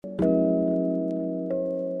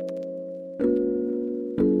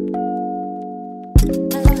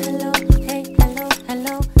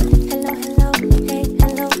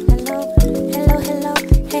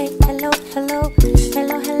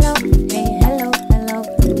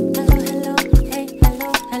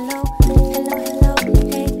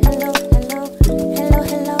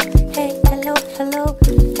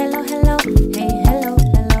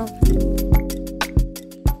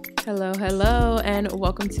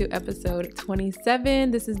to episode 27.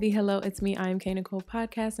 This is the Hello, It's Me, I'm Kay Nicole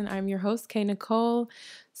podcast, and I'm your host, Kay Nicole.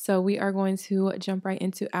 So we are going to jump right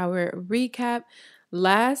into our recap.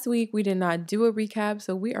 Last week, we did not do a recap,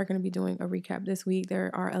 so we are going to be doing a recap this week. There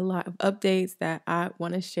are a lot of updates that I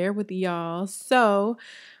want to share with y'all. So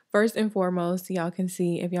first and foremost, y'all can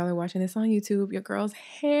see, if y'all are watching this on YouTube, your girl's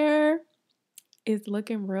hair is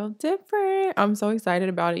looking real different. I'm so excited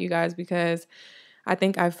about it, you guys, because I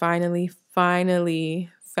think I finally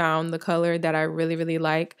found the color that I really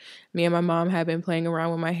like. Me and my mom have been playing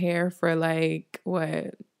around with my hair for like,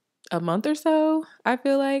 a month or so. I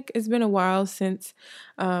feel like it's been a while since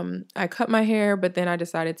I cut my hair, but then I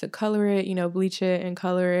decided to color it, bleach it and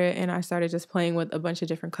color it. And I started just playing with a bunch of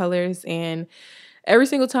different colors. And every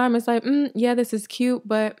single time it's like, yeah, this is cute,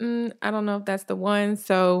 but I don't know if that's the one.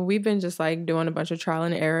 So we've been just like doing a bunch of trial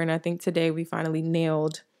and error. And I think today we finally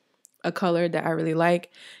nailed a color that I really like,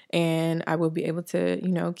 and I will be able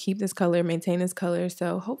to, keep this color, maintain this color.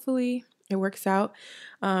 So hopefully it works out.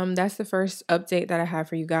 That's the first update that I have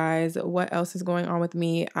for you guys. What else is going on with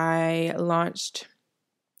me? I launched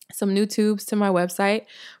some new tubes to my website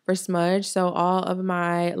for Smudge. So all of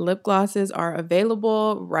my lip glosses are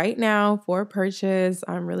available right now for purchase.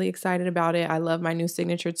 I'm really excited about it. I love my new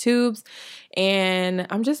signature tubes, and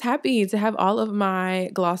I'm just happy to have all of my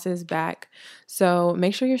glosses back. So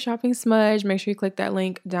make sure you're shopping Smudge. Make sure you click that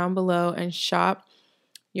link down below and shop.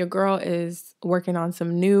 Your girl is working on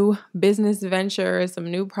some new business ventures, some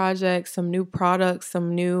new projects, some new products,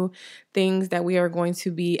 some new things that we are going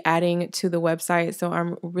to be adding to the website. So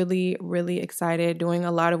I'm really excited, doing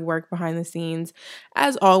a lot of work behind the scenes.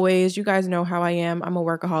 As always, you guys know how I am. I'm a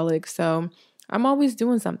workaholic. So I'm always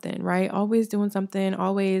doing something, right? Always doing something,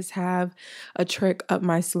 always have a trick up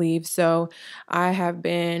my sleeve. So I have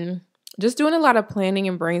been just doing a lot of planning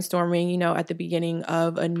and brainstorming, at the beginning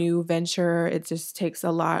of a new venture. It just takes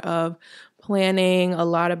a lot of planning, a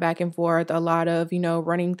lot of back and forth, a lot of,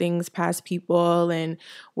 running things past people and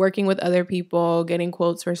working with other people, getting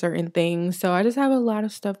quotes for certain things. So I just have a lot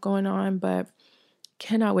of stuff going on, but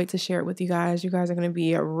cannot wait to share it with you guys. You guys are going to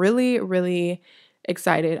be really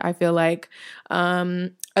excited, I feel like.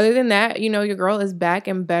 Other than that, your girl is back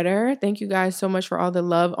and better. Thank you guys so much for all the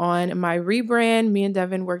love on my rebrand. Me and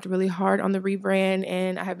Devin worked really hard on the rebrand,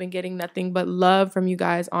 and I have been getting nothing but love from you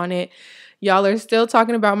guys on it. Y'all are still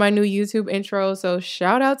talking about my new YouTube intro, so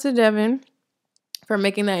shout out to Devin for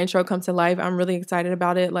making that intro come to life. I'm really excited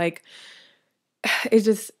about it. Like, it's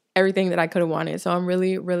just everything that I could have wanted. So I'm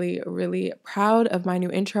really proud of my new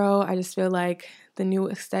intro. I just feel like the new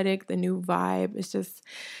aesthetic, the new vibe, it's just,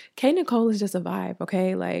 Kay Nicole is just a vibe,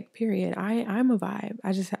 okay? Like, period. I'm a vibe.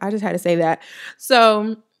 I just had to say that.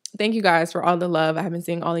 So thank you guys for all the love. I have been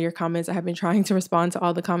seeing all of your comments. I have been trying to respond to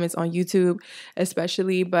all the comments on YouTube,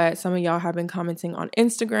 especially, but some of y'all have been commenting on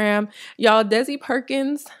Instagram. Y'all, Desi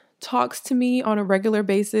Perkins talks to me on a regular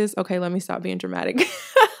basis. Okay, let me stop being dramatic.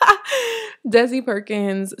 Desi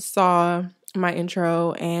Perkins saw my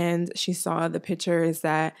intro, and she saw the pictures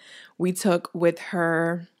that we took with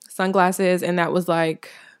her sunglasses, and that was like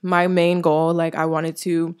my main goal. Like, I wanted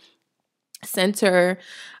to center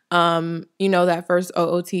that first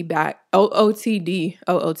OOT back, OOTD,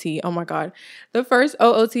 oh my God, the first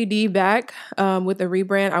OOTD back with the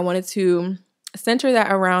rebrand. I wanted to center that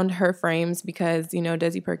around her frames because,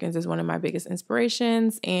 Desi Perkins is one of my biggest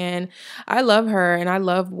inspirations, and I love her and I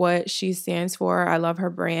love what she stands for. I love her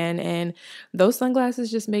brand, and those sunglasses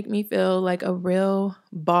just make me feel like a real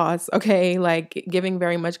boss, okay? Like, giving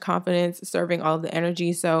very much confidence, serving all the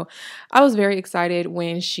energy. So I was very excited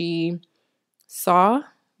when she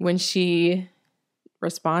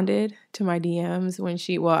responded to my DMs,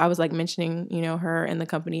 I was like mentioning, her and the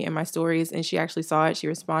company in my stories, and she actually saw it. She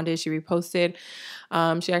responded, she reposted.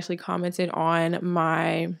 She actually commented on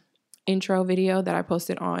my intro video that I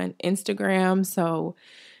posted on Instagram. So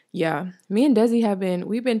yeah, me and Desi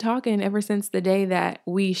we've been talking ever since the day that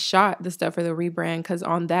we shot the stuff for the rebrand. Cause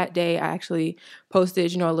on that day I actually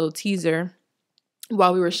posted, a little teaser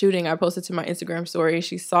while we were shooting. I posted to my Instagram story.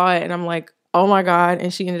 She saw it and I'm like, oh my God.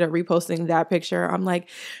 And she ended up reposting that picture. I'm like,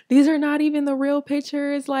 these are not even the real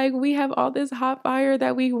pictures. Like, we have all this hot fire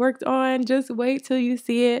that we worked on. Just wait till you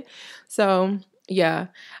see it. So yeah,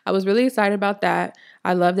 I was really excited about that.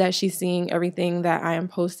 I love that she's seeing everything that I am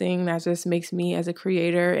posting. That just makes me, as a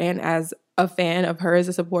creator and as a fan of hers,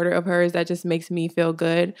 a supporter of hers, that just makes me feel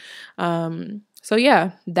good. So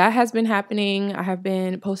yeah, that has been happening. I have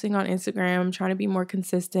been posting on Instagram. I'm trying to be more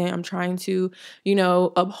consistent. I'm trying to,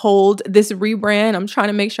 uphold this rebrand. I'm trying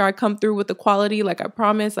to make sure I come through with the quality like I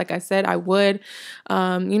promised, like I said I would.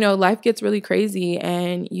 Life gets really crazy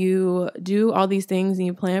and you do all these things and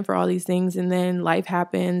you plan for all these things and then life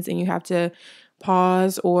happens and you have to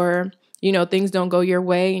pause or things don't go your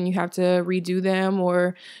way and you have to redo them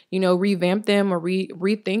or, revamp them or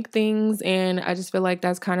rethink things. And I just feel like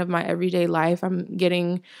that's kind of my everyday life. I'm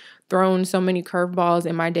getting thrown so many curveballs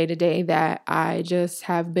in my day to day that I just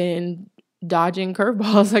have been dodging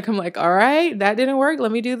curveballs. Like I'm like, all right, that didn't work.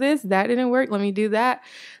 Let me do this. That didn't work. Let me do that.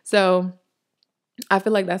 So I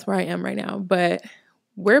feel like that's where I am right now. But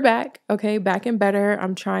we're back, okay, back and better.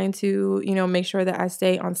 I'm trying to, make sure that I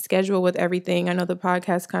stay on schedule with everything. I know the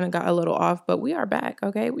podcast kind of got a little off, but we are back,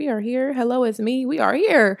 okay? We are here. Hello, it's me. We are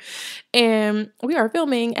here. And we are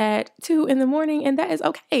filming at 2 a.m, and that is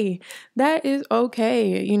okay. That is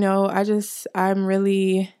okay. I'm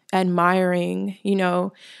really admiring,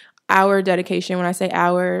 our dedication. When I say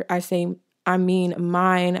our, I mean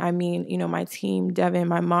mine. I mean, my team, Devin,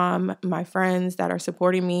 my mom, my friends that are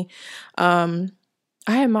supporting me.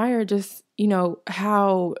 I admire just,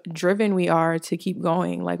 how driven we are to keep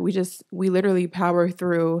going. Like we literally power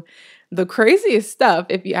through the craziest stuff,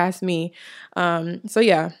 if you ask me. So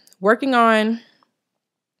yeah, working on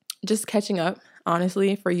just catching up,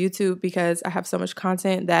 honestly, for YouTube because I have so much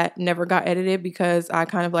content that never got edited because I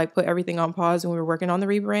kind of like put everything on pause when we were working on the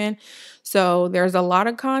rebrand. So there's a lot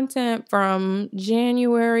of content from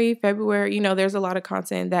January, February, there's a lot of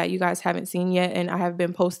content that you guys haven't seen yet. And I have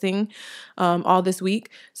been posting all this week.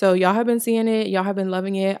 So y'all have been seeing it. Y'all have been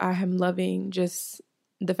loving it. I am loving just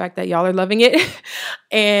the fact that y'all are loving it.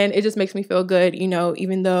 And it just makes me feel good,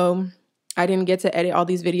 even though I didn't get to edit all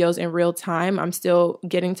these videos in real time. I'm still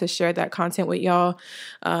getting to share that content with y'all.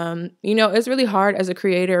 It's really hard as a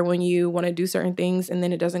creator when you want to do certain things and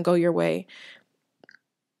then it doesn't go your way.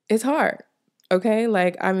 It's hard. Okay.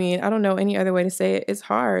 I don't know any other way to say it. It's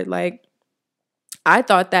hard. Like, I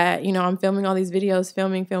thought that, I'm filming all these videos,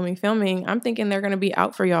 filming. I'm thinking they're going to be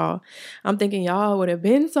out for y'all. I'm thinking y'all would have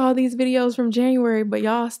been saw these videos from January, but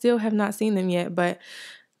y'all still have not seen them yet. But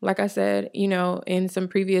like I said, in some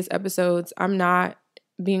previous episodes, I'm not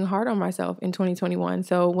being hard on myself in 2021.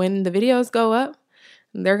 So when the videos go up,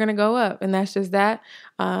 they're going to go up. And that's just that.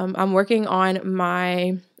 I'm working on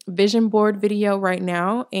my vision board video right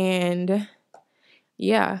now. And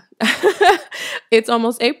yeah, it's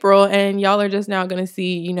almost April and y'all are just now going to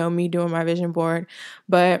see, me doing my vision board.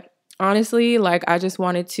 But honestly, I just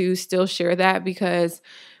wanted to still share that because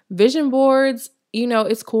vision boards,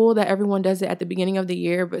 it's cool that everyone does it at the beginning of the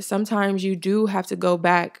year, but sometimes you do have to go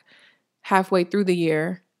back halfway through the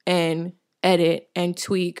year and edit and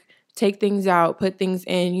tweak, take things out, put things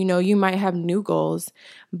in. You might have new goals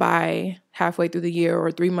by halfway through the year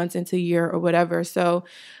or 3 months into the year or whatever. So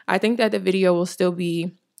I think that the video will still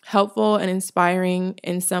be helpful and inspiring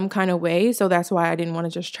in some kind of way. So that's why I didn't want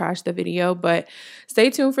to just trash the video, but stay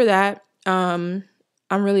tuned for that. I'm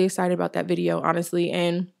really excited about that video, honestly.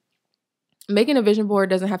 And making a vision board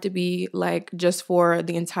doesn't have to be just for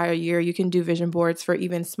the entire year. You can do vision boards for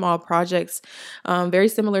even small projects, very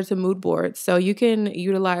similar to mood boards. So you can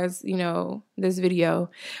utilize, this video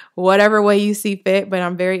whatever way you see fit. But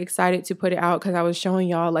I'm very excited to put it out because I was showing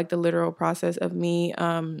y'all the literal process of me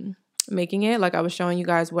making it. I was showing you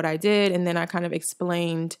guys what I did, and then I kind of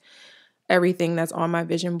explained everything that's on my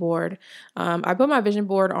vision board. I put my vision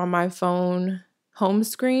board on my phone home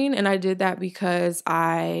screen, and I did that because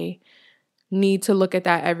I need to look at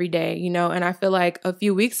that every day, and I feel like a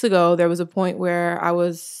few weeks ago, there was a point where I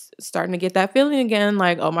was starting to get that feeling again,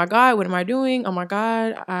 oh my God, what am I doing? Oh my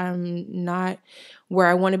God, I'm not where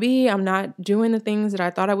I want to be. I'm not doing the things that I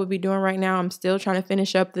thought I would be doing right now. I'm still trying to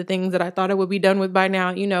finish up the things that I thought I would be done with by now.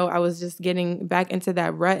 I was just getting back into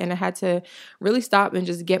that rut, and I had to really stop and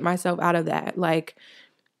just get myself out of that.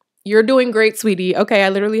 You're doing great, sweetie. Okay, I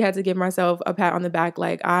literally had to give myself a pat on the back.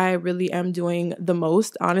 I really am doing the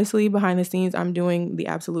most. Honestly, behind the scenes, I'm doing the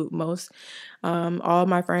absolute most. All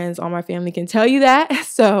my friends, all my family can tell you that.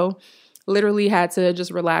 So literally had to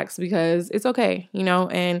just relax because it's okay,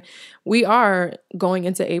 and we are going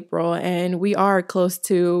into April and we are close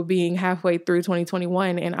to being halfway through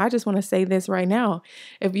 2021. And I just want to say this right now.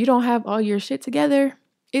 If you don't have all your shit together,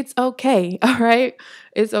 it's okay. All right.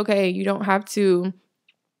 It's okay. You don't have to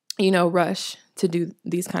rush to do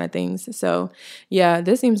these kind of things. So yeah,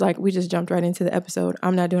 this seems like we just jumped right into the episode.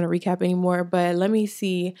 I'm not doing a recap anymore, but let me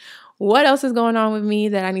see what else is going on with me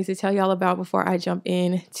that I need to tell y'all about before I jump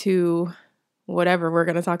into whatever we're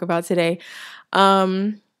going to talk about today.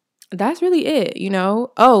 that's really it, you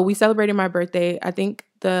know? Oh, we celebrated my birthday. I think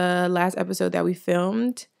the last episode that we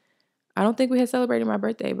filmed, I don't think we had celebrated my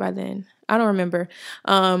birthday by then. I don't remember.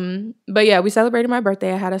 But yeah, we celebrated my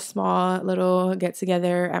birthday. I had a small little get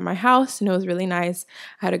together at my house and it was really nice.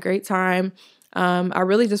 I had a great time. I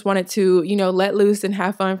really just wanted to, let loose and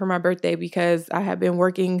have fun for my birthday because I have been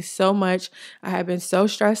working so much. I have been so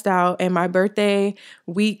stressed out, and my birthday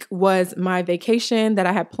week was my vacation that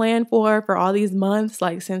I had planned for all these months,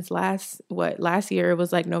 like since last year. It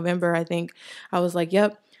was like November, I think. I was like,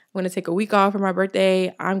 yep, I'm going to take a week off for my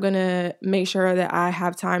birthday. I'm going to make sure that I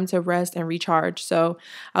have time to rest and recharge. So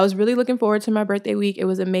I was really looking forward to my birthday week. It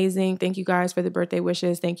was amazing. Thank you guys for the birthday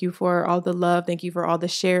wishes. Thank you for all the love. Thank you for all the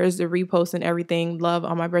shares, the reposts, and everything. Love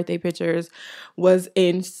on my birthday pictures was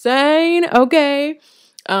insane. Okay.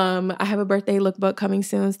 I have a birthday lookbook coming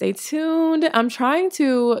soon. Stay tuned. I'm trying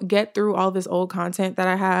to get through all this old content that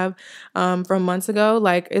I have from months ago.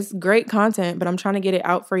 Like, it's great content, but I'm trying to get it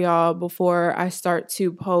out for y'all before I start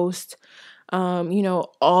to post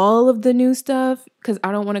all of the new stuff, because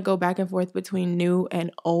I don't want to go back and forth between new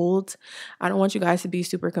and old. I don't want you guys to be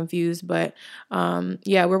super confused, but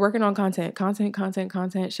yeah, we're working on content.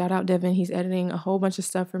 Shout out Devin. He's editing a whole bunch of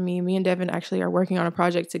stuff for me. Me and Devin actually are working on a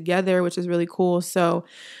project together, which is really cool. So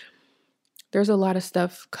there's a lot of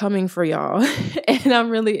stuff coming for y'all and I'm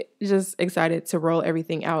really just excited to roll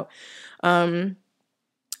everything out.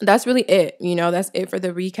 That's really it. That's it for the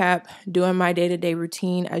recap. Doing my day-to-day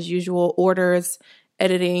routine as usual, orders,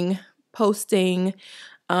 editing, posting,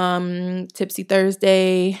 Tipsy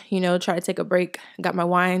Thursday, try to take a break. Got my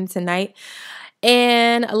wine tonight.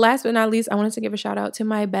 And last but not least, I wanted to give a shout out to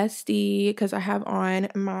my bestie because I have on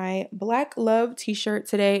my Black Love t-shirt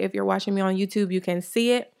today. If you're watching me on YouTube, you can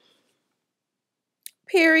see it.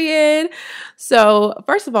 Period. So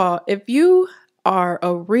first of all, if you are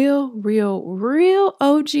a real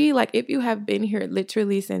OG, like if you have been here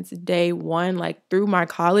literally since day one, like through my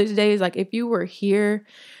college days, like if you were here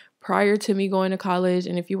prior to me going to college,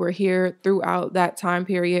 and if you were here throughout that time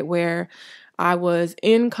period where I was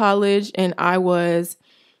in college and I was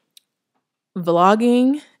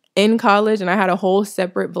vlogging in college and I had a whole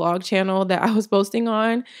separate vlog channel that I was posting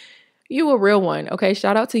on, you a real one. Okay,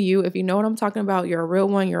 shout out to you. If you know what I'm talking about, you're a real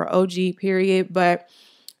one, you're an OG, period. But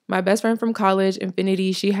my best friend from college,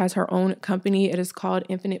 Infinity, she has her own company. It is called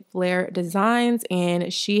Infinite Flare Designs,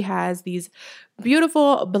 and she has these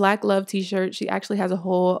beautiful Black Love t-shirts. She actually has a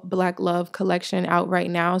whole Black Love collection out right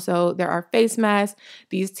now. So there are face masks,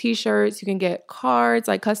 these t-shirts. You can get cards,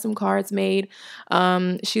 like custom cards made.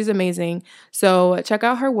 She's amazing. So check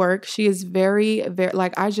out her work. She is very,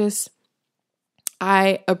 like,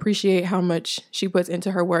 I appreciate how much she puts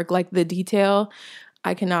into her work, like the detail.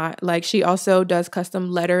 I cannot. Like, she also does custom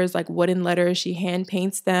letters, like wooden letters. She hand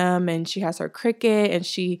paints them, and she has her Cricut, and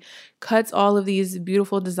she cuts all of these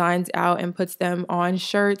beautiful designs out and puts them on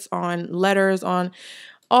shirts, on letters, on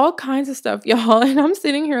all kinds of stuff, y'all. And I'm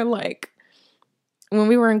sitting here like, when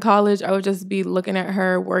we were in college, I would just be looking at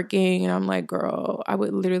her working, and I'm like, girl, I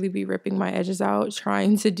would literally be ripping my edges out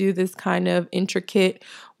trying to do this kind of intricate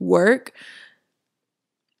work.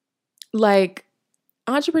 Like,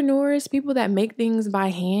 entrepreneurs, people that make things by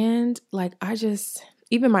hand, like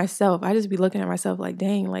even myself, I just be looking at myself like,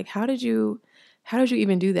 dang, like how did you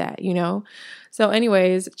even do that, So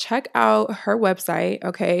anyways, check out her website,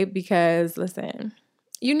 okay? Because listen,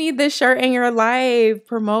 you need this shirt in your life.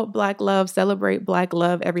 Promote Black Love, celebrate Black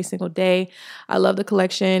Love every single day. I love the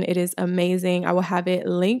collection. It is amazing. I will have it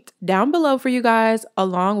linked down below for you guys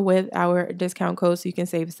along with our discount code so you can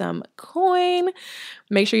save some coin.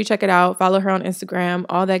 Make sure you check it out. Follow her on Instagram,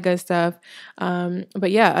 all that good stuff.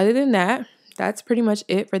 But yeah, other than that, that's pretty much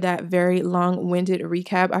it for that very long-winded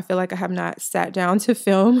recap. I feel like I have not sat down to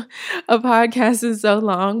film a podcast in so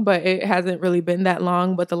long, but it hasn't really been that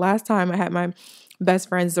long. But the last time I had my best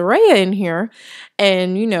friend Zaraya in here,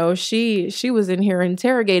 and she was in here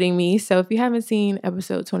interrogating me. So if you haven't seen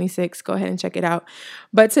episode 26, go ahead and check it out.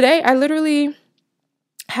 But today I literally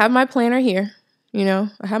have my planner here.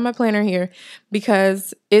 I have my planner here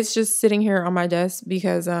because it's just sitting here on my desk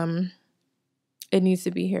because it needs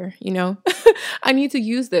to be here, I need to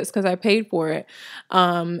use this because I paid for it.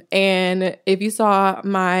 And if you saw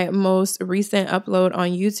my most recent upload on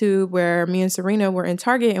YouTube where me and Serena were in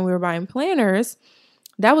Target and we were buying planners,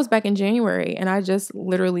 that was back in January, and I just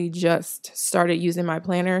literally started using my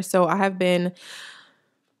planner. So I have been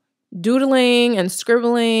doodling and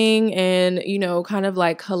scribbling and, kind of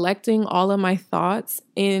like collecting all of my thoughts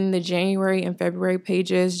in the January and February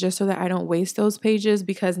pages just so that I don't waste those pages,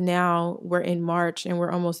 because now we're in March and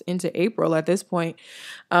we're almost into April at this point.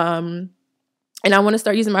 and I want to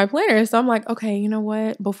start using my planner. So I'm like, okay, you know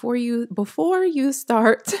what? Before you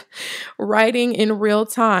start writing in real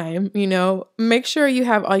time, make sure you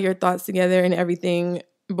have all your thoughts together and everything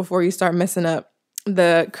before you start messing up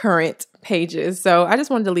the current pages. So I just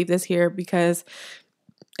wanted to leave this here because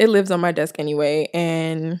it lives on my desk anyway.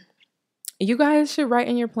 And you guys should write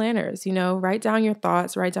in your planners, write down your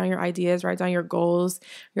thoughts, write down your ideas, write down your goals,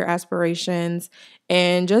 your aspirations,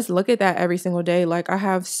 and just look at that every single day. Like, I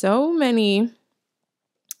have so many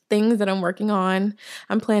things that I'm working on.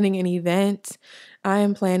 I'm planning an event. I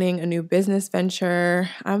am planning a new business venture.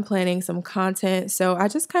 I'm planning some content. So I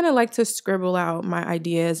just kind of like to scribble out my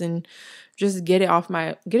ideas and just get it off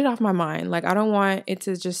my mind. Like, I don't want it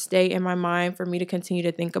to just stay in my mind for me to continue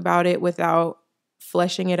to think about it without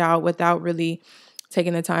fleshing it out, without really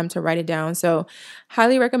taking the time to write it down. So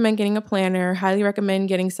highly recommend getting a planner, highly recommend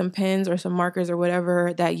getting some pens or some markers or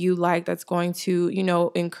whatever that you like that's going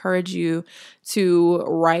to, encourage you to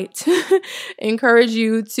write, encourage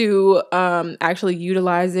you to actually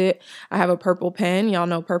utilize it. I have a purple pen. Y'all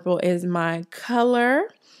know purple is my color.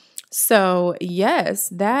 So yes,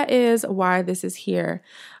 that is why this is here.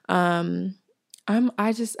 I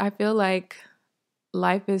feel like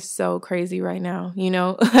life is so crazy right now,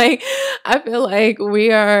 like I feel like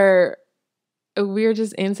we're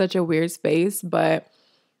just in such a weird space, but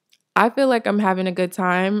I feel like I'm having a good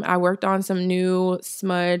time. I worked on some new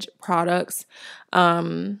smudge products.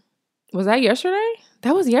 Was that yesterday?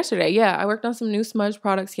 That was yesterday. Yeah, I worked on some new smudge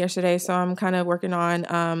products yesterday, so I'm kind of working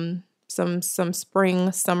on some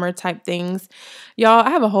spring, summer type things. Y'all, I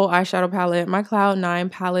have a whole eyeshadow palette. My Cloud 9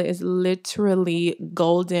 palette is literally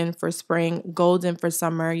golden for spring, golden for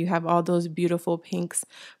summer. You have all those beautiful pinks,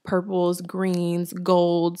 purples, greens,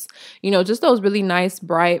 golds, just those really nice,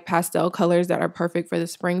 bright pastel colors that are perfect for the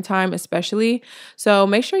springtime, especially. So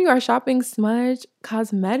make sure you are shopping Smudge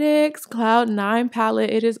Cosmetics Cloud 9 palette.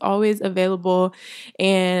 It is always available,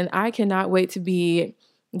 and I cannot wait to be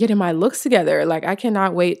getting my looks together. Like, I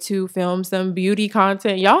cannot wait to film some beauty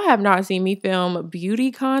content. Y'all have not seen me film beauty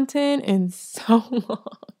content in so long.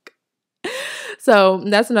 So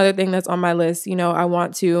that's another thing that's on my list. I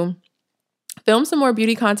want to film some more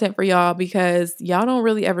beauty content for y'all because y'all don't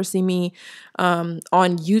really ever see me on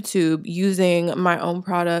YouTube using my own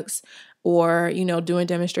products or, doing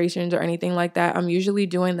demonstrations or anything like that. I'm usually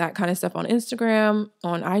doing that kind of stuff on Instagram,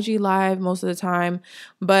 on IG Live most of the time,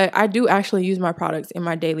 but I do actually use my products in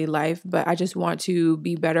my daily life, but I just want to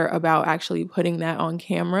be better about actually putting that on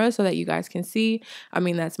camera so that you guys can see. I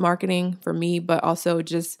mean, that's marketing for me, but also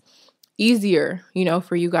just easier,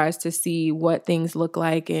 for you guys to see what things look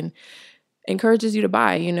like and encourages you to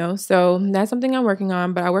buy, So that's something I'm working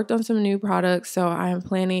on, but I worked on some new products, so I am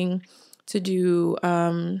planning to do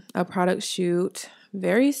a product shoot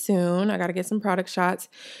very soon. I got to get some product shots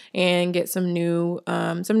and get some new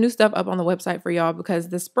stuff up on the website for y'all because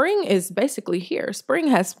the spring is basically here. Spring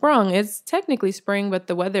has sprung. It's technically spring, but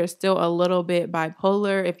the weather is still a little bit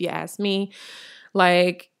bipolar, if you ask me.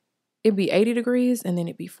 Like, it'd be 80 degrees and then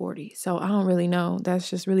it'd be 40. So I don't really know. That's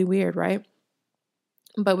just really weird, right?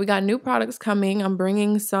 But we got new products coming. I'm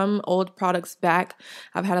bringing some old products back.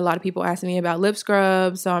 I've had a lot of people asking me about lip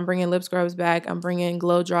scrubs, so I'm bringing lip scrubs back. I'm bringing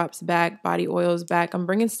glow drops back, body oils back. I'm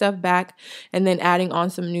bringing stuff back and then adding on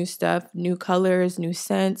some new stuff, new colors, new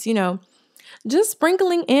scents, just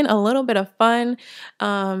sprinkling in a little bit of fun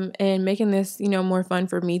and making this, more fun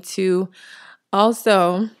for me too.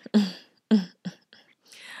 Also,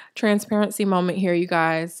 transparency moment here, you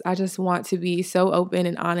guys. I just want to be so open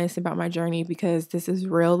and honest about my journey because this is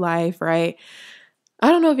real life, right? I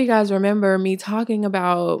don't know if you guys remember me talking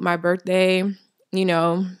about my birthday,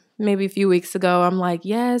 maybe a few weeks ago. I'm like,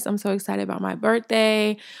 yes, I'm so excited about my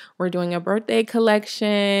birthday. We're doing a birthday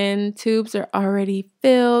collection. Tubes are already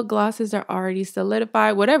filled. Glosses are already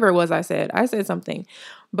solidified. Whatever it was I said something.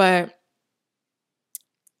 But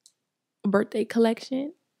birthday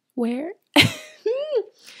collection, where?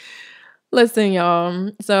 Listen,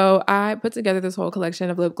 y'all. So I put together this whole collection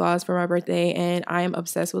of lip gloss for my birthday, and I am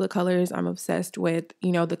obsessed with the colors. I'm obsessed with,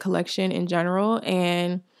 the collection in general.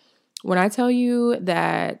 And when I tell you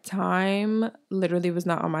that time literally was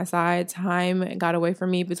not on my side, time got away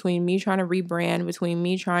from me between me trying to rebrand, between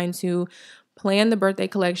me trying to plan the birthday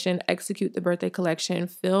collection, execute the birthday collection,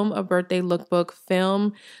 film a birthday lookbook,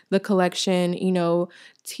 film the collection,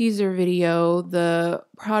 teaser video, the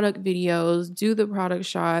product videos, do the product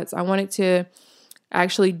shots. I wanted to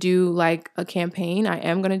actually do like a campaign. I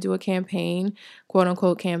am going to do a campaign, quote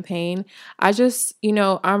unquote campaign. I just,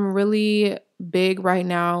 I'm really big right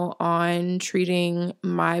now on treating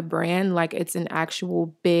my brand like it's an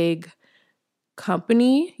actual big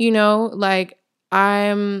company, like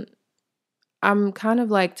I'm kind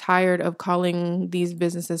of like tired of calling these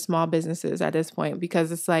businesses small businesses at this point,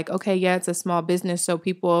 because it's like, okay, yeah, it's a small business, so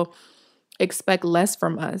people expect less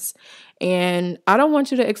from us. And I don't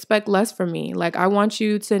want you to expect less from me. Like, I want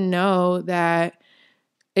you to know that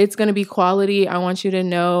it's going to be quality. I want you to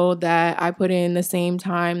know that I put in the same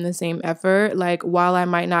time, the same effort. Like, while I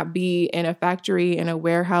might not be in a factory, in a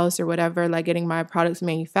warehouse or whatever, like getting my products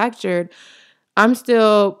manufactured, I'm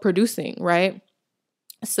still producing, right?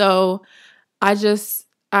 So I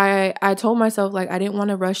told myself, like, I didn't want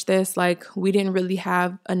to rush this. Like, we didn't really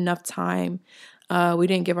have enough time. We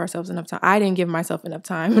didn't give ourselves enough time. I didn't give myself enough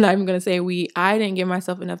time. I'm not even going to say I didn't give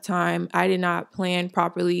myself enough time. I did not plan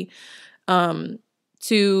properly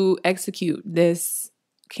to execute this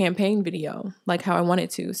campaign video like how I wanted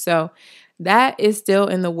to. So that is still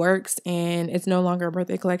in the works, and it's no longer a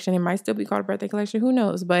birthday collection. It might still be called a birthday collection. Who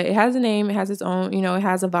knows? But it has a name. It has its own, it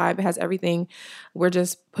has a vibe. It has everything. We're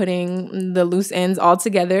just putting the loose ends all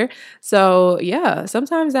together. So yeah,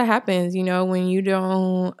 sometimes that happens, when you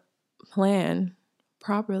don't plan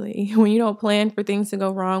properly, when you don't plan for things to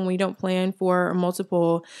go wrong, when you don't plan for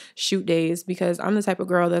multiple shoot days, because I'm the type of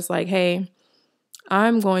girl that's like, hey,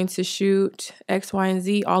 I'm going to shoot X, Y, and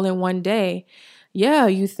Z all in one day. Yeah,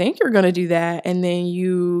 you think you're going to do that, and then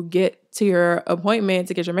you get to your appointment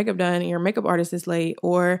to get your makeup done and your makeup artist is late,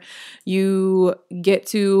 or you get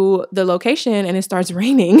to the location and it starts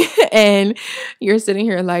raining and you're sitting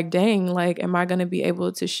here like, dang, like, am I going to be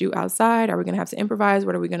able to shoot outside? Are we going to have to improvise?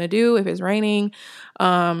 What are we going to do if it's raining?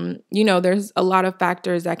 There's a lot of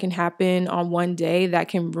factors that can happen on one day that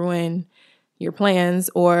can ruin your plans,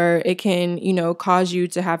 or it can, cause you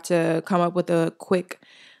to have to come up with a quick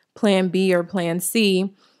plan B or plan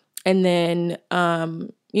C. And then,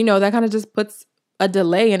 that kind of just puts a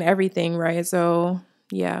delay in everything, right? So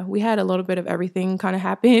yeah, we had a little bit of everything kind of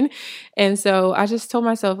happen. And so I just told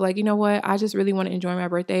myself, like, you know what? I just really want to enjoy my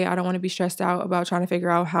birthday. I don't want to be stressed out about trying to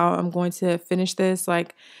figure out how I'm going to finish this.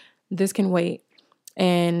 Like, this can wait.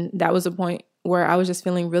 And that was a point where I was just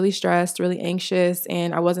feeling really stressed, really anxious,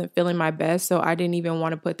 and I wasn't feeling my best. So I didn't even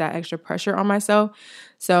want to put that extra pressure on myself.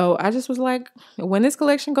 So I just was like, when this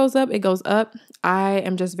collection goes up, it goes up. I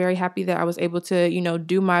am just very happy that I was able to,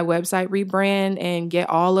 do my website rebrand and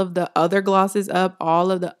get all of the other glosses up,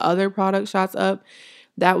 all of the other product shots up.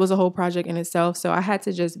 That was a whole project in itself. So I had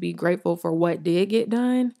to just be grateful for what did get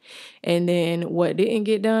done. And then what didn't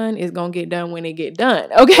get done is going to get done when it get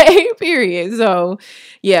done. Okay, period. So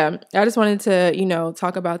yeah, I just wanted to,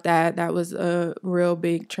 talk about that. That was a real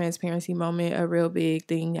big transparency moment, a real big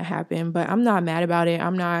thing that happened. But I'm not mad about it.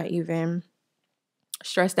 I'm not even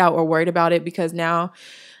stressed out or worried about it, because now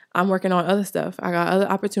I'm working on other stuff. I got other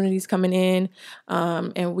opportunities coming in,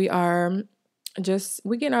 and we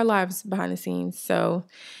getting our lives behind the scenes. So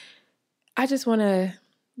I just want to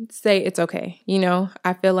say it's okay.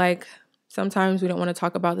 I feel like sometimes we don't want to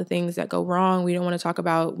talk about the things that go wrong. We don't want to talk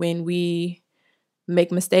about when we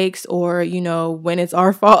make mistakes, or, when it's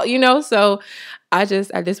our fault, So at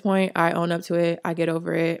this point, I own up to it. I get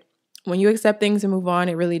over it. When you accept things and move on,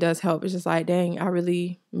 it really does help. It's just like, dang, I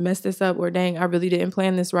really messed this up, or dang, I really didn't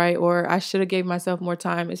plan this right, or I should have gave myself more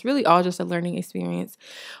time. It's really all just a learning experience.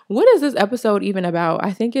 What is this episode even about?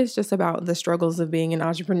 I think it's just about the struggles of being an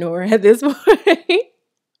entrepreneur at this point.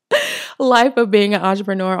 Life of being an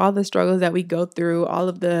entrepreneur, all the struggles that we go through, all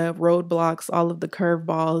of the roadblocks, all of the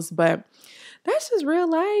curveballs. But that's just real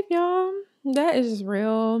life, y'all. That is just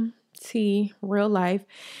real tea, real life.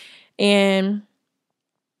 And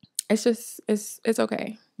it's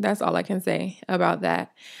okay. That's all I can say about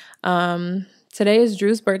that. Today is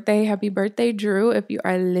Drew's birthday. Happy birthday, Drew. If you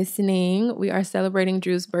are listening, we are celebrating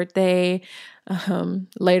Drew's birthday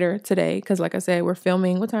later today, because like I said, we're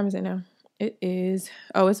filming. What time is it now? It's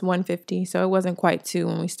 1:50, so it wasn't quite 2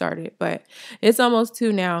 when we started, but it's almost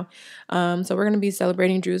 2 now. So we're going to be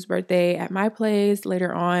celebrating Drew's birthday at my place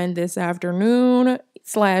later on this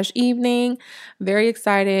afternoon/evening. Very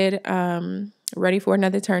excited. Ready for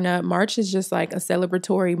another turn up. March is just like a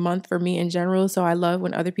celebratory month for me in general, so I love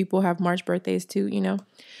when other people have March birthdays too,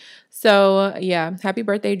 So yeah, happy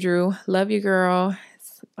birthday, Drew. Love you, girl.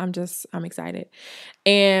 I'm excited.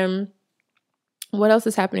 And what else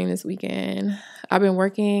is happening this weekend? I've been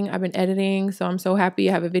working, I've been editing, so I'm so happy.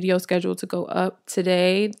 I have a video scheduled to go up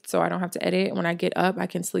today, so I don't have to edit. When I get up, I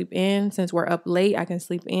can sleep in. Since we're up late, I can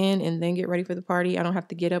sleep in and then get ready for the party. I don't have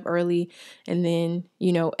to get up early and then,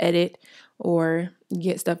 edit or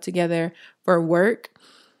get stuff together for work.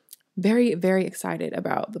 Very, very excited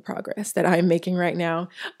about the progress that I'm making right now.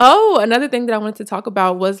 Oh, another thing that I wanted to talk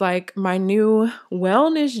about was like my new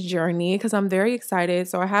wellness journey, because I'm very excited.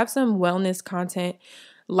 So I have some wellness content,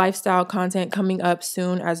 lifestyle content coming up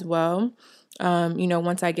soon as well.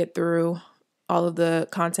 once I get through all of the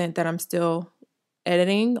content that I'm still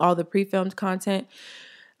editing, all the pre-filmed content.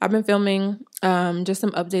 I've been filming just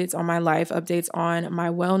some updates on my life, updates on my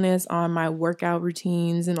wellness, on my workout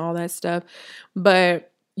routines and all that stuff. But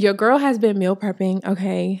your girl has been meal prepping,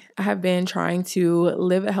 okay? I have been trying to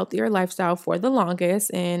live a healthier lifestyle for the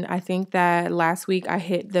longest. And I think that last week I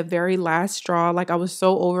hit the very last straw. Like I was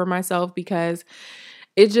so over myself because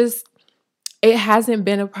it hasn't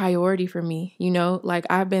been a priority for me, like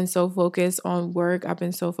I've been so focused on work. I've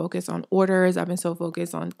been so focused on orders. I've been so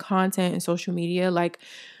focused on content and social media. Like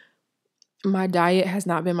my diet has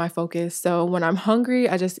not been my focus. So when I'm hungry,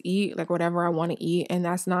 I just eat like whatever I want to eat. And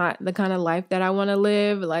that's not the kind of life that I want to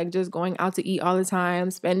live. Like just going out to eat all the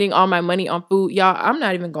time, spending all my money on food. Y'all, I'm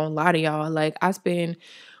not even going to lie to y'all. Like I spend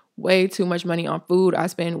way too much money on food. I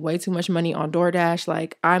spend way too much money on DoorDash.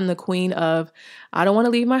 Like I'm the queen of, I don't want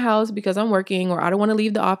to leave my house because I'm working, or I don't want to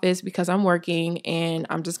leave the office because I'm working, and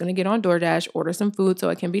I'm just going to get on DoorDash, order some food so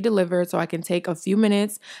it can be delivered, so I can take a few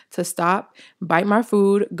minutes to stop, bite my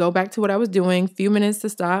food, go back to what I was doing, few minutes to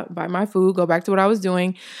stop, bite my food, go back to what I was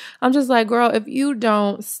doing. I'm just like, girl, if you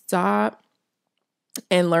don't stop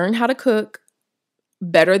and learn how to cook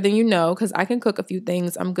better than because I can cook a few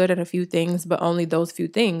things. I'm good at a few things, but only those few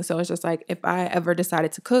things. So it's just like if I ever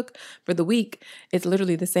decided to cook for the week, it's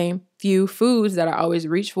literally the same few foods that I always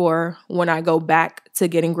reach for when I go back to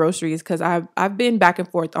getting groceries, because I've been back and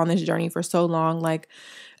forth on this journey for so long. Like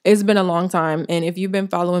it's been a long time. And if you've been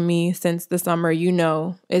following me since the summer,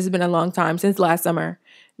 it's been a long time, since last summer.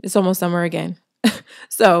 It's almost summer again.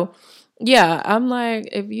 So yeah, I'm like,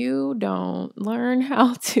 if you don't learn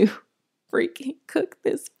how to freaking cook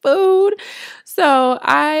this food. So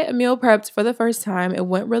I meal prepped for the first time. It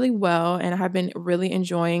went really well, and I have been really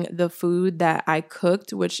enjoying the food that I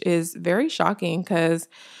cooked, which is very shocking because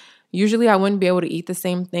usually I wouldn't be able to eat the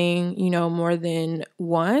same thing, more than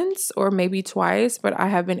once or maybe twice, but I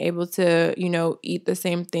have been able to, eat the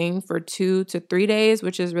same thing for 2 to 3 days,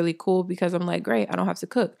 which is really cool because I'm like, great, I don't have to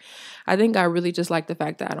cook. I think I really just like the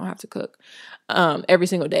fact that I don't have to cook every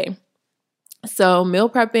single day. So meal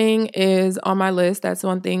prepping is on my list. That's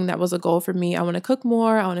one thing that was a goal for me. I want to cook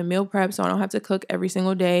more. I want to meal prep so I don't have to cook every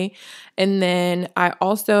single day. And then I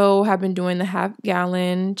also have been doing the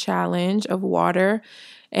half-gallon challenge of water.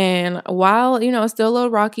 And while, it's still a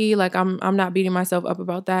little rocky, like I'm not beating myself up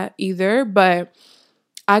about that either, but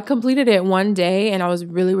I completed it one day and I was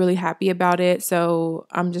really, really happy about it. So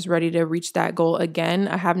I'm just ready to reach that goal again.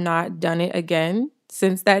 I have not done it again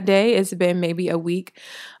since that day. It's been maybe a week,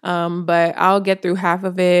 but I'll get through half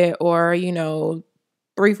of it, or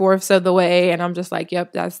 3/4 of the way, and I'm just like,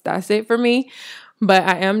 yep, that's it for me. But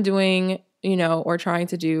I am doing, or trying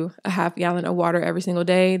to do a half-gallon of water every single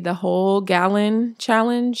day. The whole gallon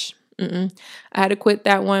challenge, I had to quit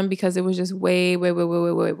that one because it was just way too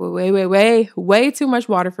much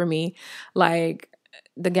water for me. Like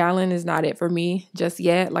the gallon is not it for me just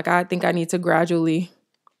yet. Like I think I need to gradually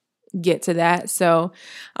get to that. So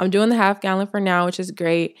I'm doing the half-gallon for now, which is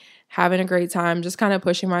great. Having a great time, just kind of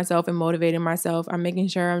pushing myself and motivating myself. I'm making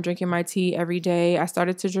sure I'm drinking my tea every day. I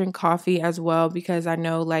started to drink coffee as well because I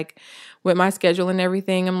know, like, with my schedule and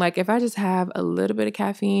everything, I'm like, if I just have a little bit of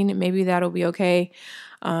caffeine, maybe that'll be okay.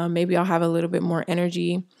 Maybe I'll have a little bit more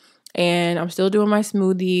energy. And I'm still doing my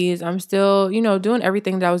smoothies. I'm still, doing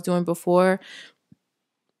everything that I was doing before.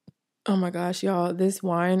 Oh my gosh, y'all, this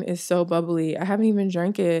wine is so bubbly. I haven't even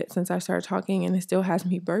drank it since I started talking and it still has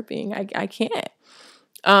me burping. I can't.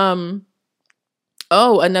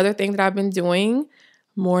 Another thing that I've been doing,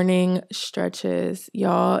 morning stretches,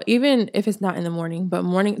 y'all. Even if it's not in the morning, but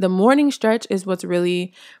the morning stretch is what's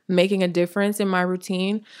really making a difference in my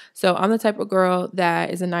routine. So I'm the type of girl that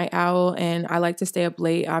is a night owl and I like to stay up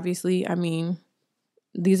late, obviously. I mean,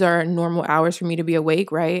 these are normal hours for me to be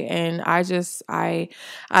awake, right? And I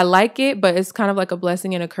like it, but it's kind of like a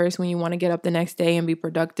blessing and a curse when you want to get up the next day and be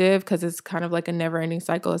productive, because it's kind of like a never-ending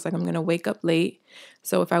cycle. It's like I'm going to wake up late.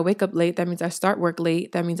 So if I wake up late, that means I start work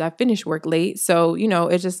late. That means I finish work late. So,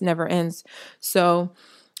 it just never ends. So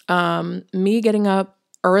me getting up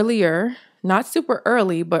earlier, not super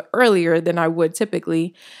early, but earlier than I would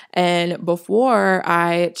typically. And before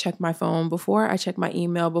I check my phone, before I check my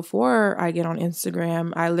email, before I get on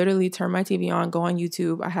Instagram, I literally turn my TV on, go on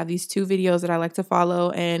YouTube. I have these 2 videos that I like to follow,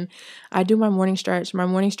 and I do my morning stretch. My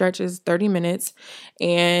morning stretch is 30 minutes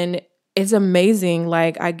and it's amazing.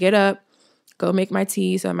 Like I get up, go make my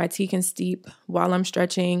tea so my tea can steep while I'm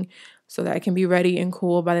stretching, so that I can be ready and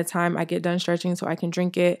cool by the time I get done stretching so I can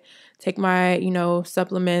drink it, take my,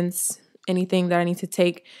 supplements, anything that I need to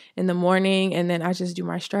take in the morning. And then I just do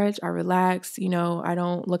my stretch. I relax. I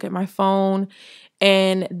don't look at my phone.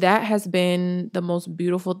 And that has been the most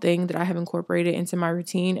beautiful thing that I have incorporated into my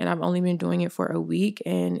routine. And I've only been doing it for a week.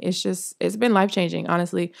 And it's been life-changing,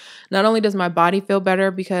 honestly. Not only does my body feel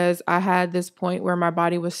better, because I had this point where my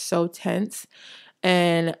body was so tense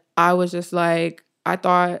and I was just like, I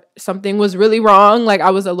thought something was really wrong. Like,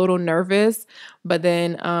 I was a little nervous, but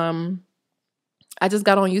then I just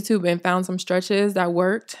got on YouTube and found some stretches that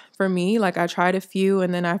worked for me. Like, I tried a few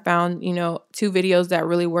and then I found, 2 videos that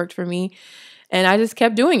really worked for me. And I just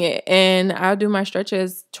kept doing it. And I'll do my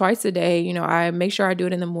stretches twice a day. I make sure I do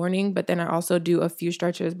it in the morning, but then I also do a few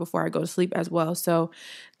stretches before I go to sleep as well. So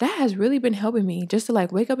that has really been helping me, just to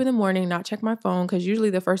like wake up in the morning, not check my phone. Because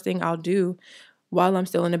usually the first thing I'll do while I'm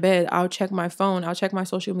still in the bed, I'll check my phone, I'll check my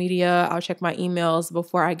social media, I'll check my emails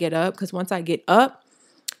before I get up. Because once I get up,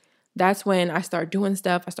 that's when I start doing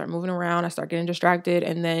stuff. I start moving around. I start getting distracted.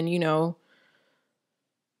 And then,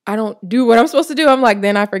 I don't do what I'm supposed to do.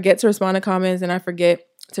 Then I forget to respond to comments and I forget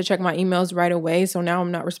to check my emails right away. So now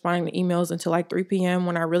I'm not responding to emails until like 3 p.m.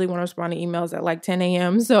 when I really want to respond to emails at like 10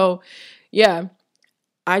 a.m. So yeah,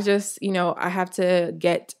 I just, I have to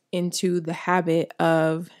get into the habit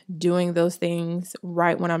of doing those things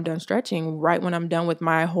right when I'm done stretching, right when I'm done with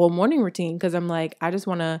my whole morning routine. Because I'm like, I just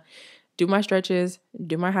want to do my stretches,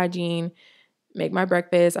 do my hygiene, make my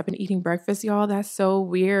breakfast. I've been eating breakfast, y'all. That's so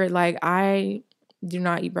weird. Like, I do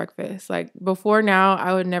not eat breakfast. Like, before now,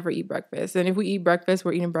 I would never eat breakfast. And if we eat breakfast,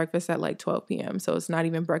 we're eating breakfast at like 12 p.m. So it's not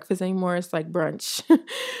even breakfast anymore. It's like brunch.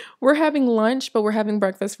 We're having lunch, but we're having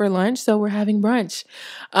breakfast for lunch. So we're having brunch.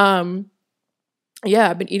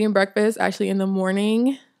 Yeah, I've been eating breakfast actually in the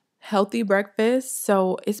morning, healthy breakfast.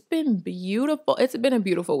 So it's been beautiful. It's been a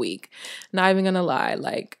beautiful week. Not even gonna lie.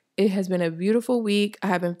 Like, it has been a beautiful week. I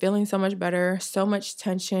have been feeling so much better, so much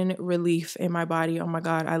tension relief in my body. Oh my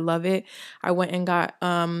God, I love it. I went and got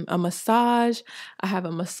a massage. I have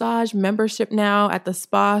a massage membership now at the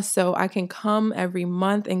spa, so I can come every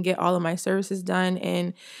month and get all of my services done.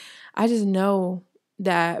 And I just know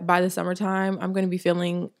that by the summertime, I'm going to be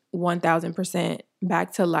feeling 1000%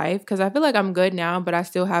 back to life, because I feel like I'm good now, but I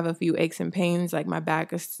still have a few aches and pains. Like, my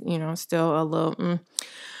back is, still a little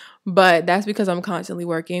but that's because I'm constantly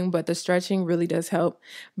working. But the stretching really does help.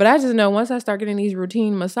 But I just know once I start getting these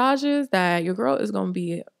routine massages that your girl is going to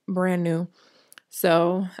be brand new.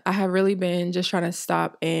 So I have really been just trying to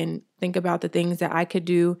stop and think about the things that I could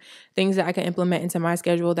do, things that I can implement into my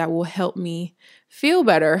schedule that will help me feel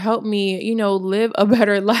better, help me, live a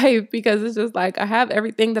better life. Because it's just like, I have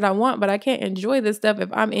everything that I want, but I can't enjoy this stuff if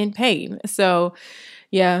I'm in pain. So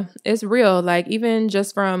yeah, it's real. Like, even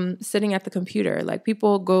just from sitting at the computer, like,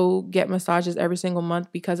 people go get massages every single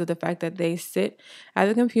month because of the fact that they sit at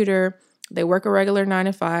the computer, they work a regular 9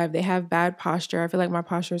 to 5, they have bad posture. I feel like my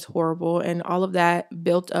posture is horrible, and all of that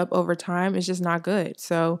built up over time is just not good.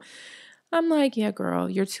 So I'm like, yeah, girl,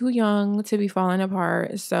 you're too young to be falling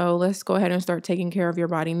apart. So let's go ahead and start taking care of your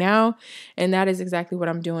body now. And that is exactly what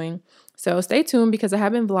I'm doing. So stay tuned, because I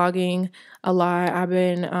have been vlogging a lot.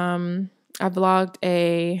 I vlogged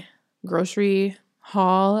a grocery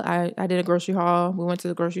haul. I did a grocery haul. We went to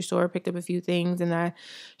the grocery store, picked up a few things, and I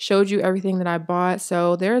showed you everything that I bought.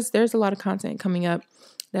 So there's a lot of content coming up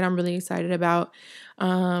that I'm really excited about.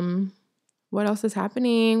 What else is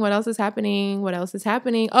happening? What else is happening? What else is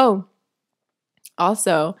happening? Oh,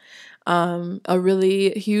 also, a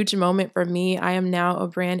really huge moment for me. I am now a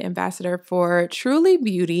brand ambassador for Truly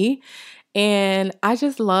Beauty. And I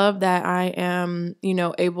just love that I am,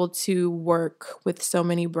 able to work with so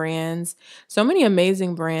many brands, so many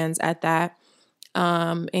amazing brands at that.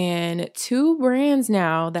 And 2 brands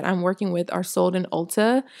now that I'm working with are sold in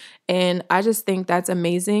Ulta. And I just think that's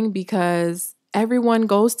amazing, because everyone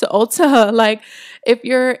goes to Ulta. Like, if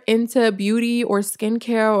you're into beauty or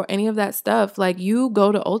skincare or any of that stuff, like, you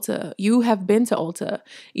go to Ulta. You have been to Ulta.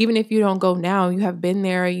 Even if you don't go now, you have been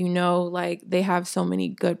there. Like, they have so many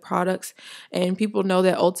good products, and people know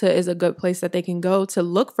that Ulta is a good place that they can go to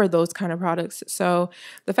look for those kind of products. So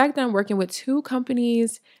the fact that I'm working with 2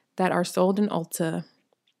 companies that are sold in Ulta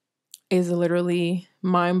is literally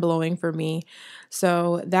mind-blowing for me.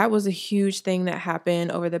 So that was a huge thing that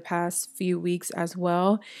happened over the past few weeks as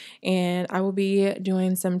well. And I will be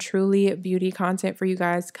doing some Truly Beauty content for you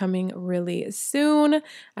guys coming really soon.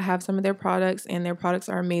 I have some of their products, and their products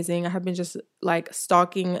are amazing. I have been just like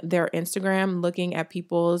stalking their Instagram, looking at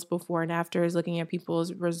people's before and afters, looking at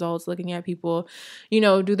people's results, looking at people,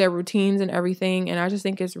 do their routines and everything. And I just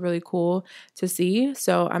think it's really cool to see.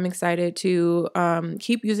 So I'm excited to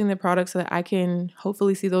keep using the products so that I can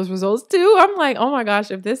hopefully see those results too. I'm like, oh my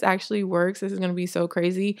gosh, if this actually works, this is going to be so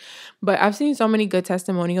crazy. But I've seen so many good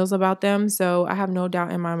testimonials about them. So I have no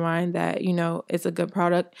doubt in my mind that, it's a good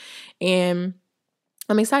product. And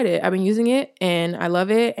I'm excited. I've been using it and I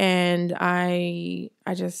love it. And I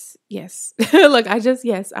just, yes,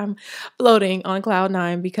 yes, I'm floating on cloud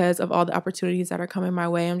nine because of all the opportunities that are coming my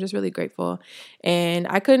way. I'm just really grateful. And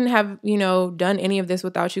I couldn't have, done any of this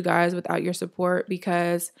without you guys, without your support,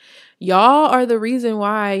 because y'all are the reason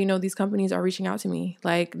why, these companies are reaching out to me.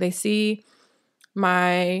 Like, they see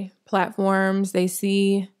my platforms, they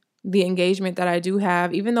see the engagement that I do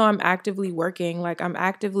have, even though I'm actively working, like I'm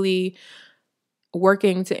actively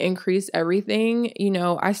working to increase everything,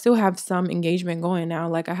 I still have some engagement going now.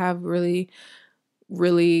 Like, I have really,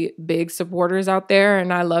 really big supporters out there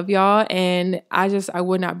and I love y'all. And I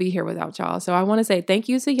would not be here without y'all. So I want to say thank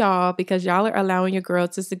you to y'all, because y'all are allowing your girl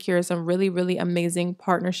to secure some really, really amazing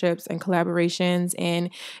partnerships and collaborations. And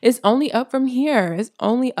it's only up from here. It's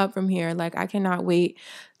only up from here. Like, I cannot wait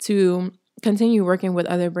to continue working with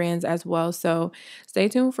other brands as well. So stay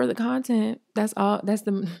tuned for the content. That's all. That's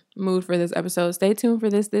the mood for this episode. Stay tuned for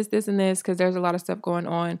this, and this, because there's a lot of stuff going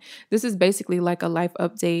on. This is basically like a life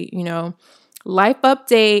update, life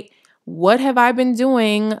update. What have I been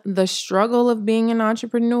doing? The struggle of being an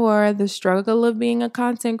entrepreneur, the struggle of being a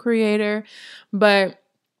content creator, but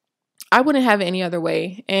I wouldn't have it any other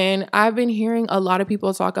way. And I've been hearing a lot of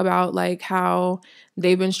people talk about like how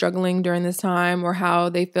they've been struggling during this time, or how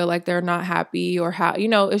they feel like they're not happy, or how,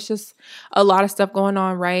 it's just a lot of stuff going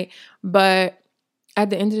on, right? But at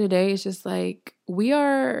the end of the day, it's just like, we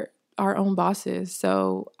are our own bosses.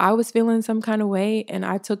 So I was feeling some kind of way and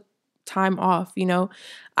I took time off,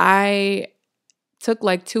 I took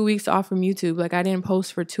like 2 weeks off from YouTube. Like, I didn't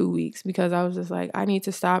post for 2 weeks because I was just like, I need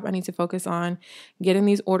to stop. I need to focus on getting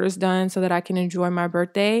these orders done so that I can enjoy my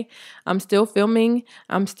birthday. I'm still filming.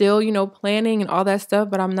 I'm still, planning and all that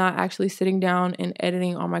stuff, but I'm not actually sitting down and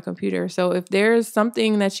editing on my computer. So if there's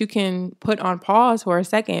something that you can put on pause for a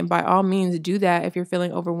second, by all means do that if you're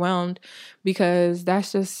feeling overwhelmed, because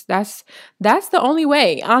that's the only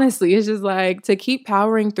way, honestly. It's just like to keep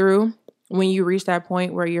powering through. When you reach that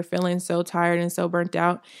point where you're feeling so tired and so burnt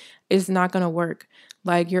out, it's not going to work.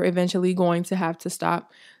 Like, you're eventually going to have to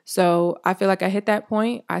stop. So I feel like I hit that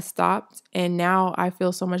point. I stopped, and now I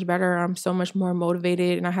feel so much better. I'm so much more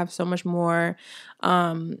motivated, and I have so much more,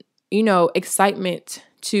 excitement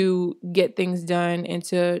to get things done and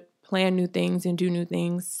to plan new things and do new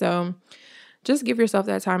things. So just give yourself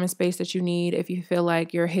that time and space that you need if you feel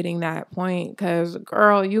like you're hitting that point, because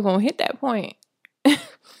girl, you're going to hit that point.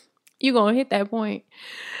 You're going to hit that point.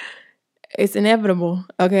 It's inevitable.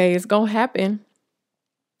 Okay. It's going to happen.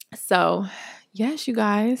 So yes, you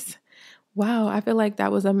guys. Wow. I feel like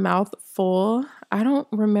that was a mouthful. I don't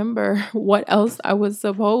remember what else I was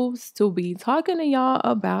supposed to be talking to y'all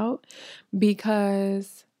about,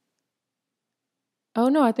 because oh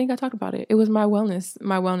no, I think I talked about it. It was my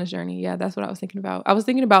wellness journey. Yeah, that's what I was thinking about. I was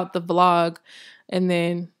thinking about the vlog, and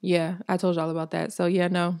then yeah, I told y'all about that. So yeah,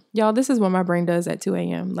 no, y'all, this is what my brain does at 2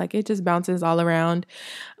 a.m. Like, it just bounces all around.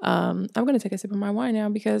 I'm gonna take a sip of my wine now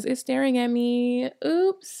because it's staring at me.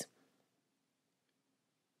 Oops.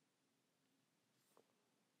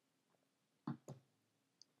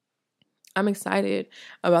 I'm excited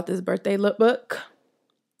about this birthday lookbook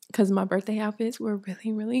because my birthday outfits were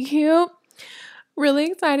really, really cute.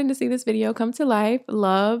 Really excited to see this video come to life.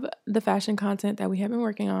 Love the fashion content that we have been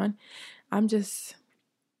working on. I'm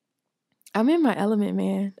in my element,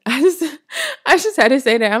 man. I just had to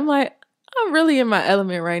say that. I'm really in my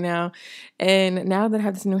element right now. And now that I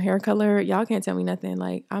have this new hair color, y'all can't tell me nothing.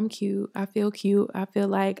 Like, I'm cute. I feel cute. I feel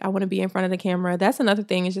like I want to be in front of the camera. That's another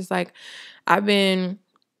thing. It's just like, I've been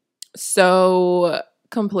so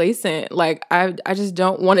complacent. Like, I just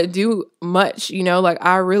don't want to do much, like,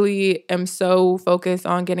 I really am so focused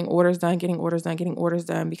on getting orders done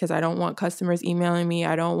because I don't want customers emailing me.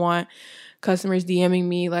 I don't want customers DMing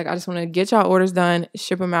me. Like, I just want to get y'all orders done,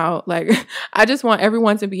 ship them out. Like, I just want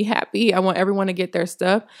everyone to be happy. I want everyone to get their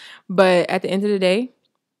stuff. But at the end of the day,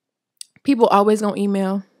 people always gonna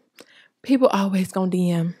email. People always gonna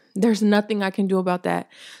DM. There's nothing I can do about that.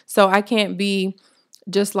 So I can't be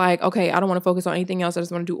just like, okay, I don't want to focus on anything else. I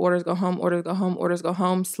just want to do orders, go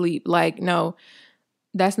home, sleep. Like, no,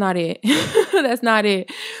 that's not it. That's not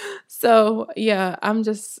it. So yeah,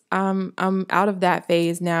 I'm out of that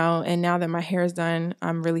phase now. And now that my hair is done,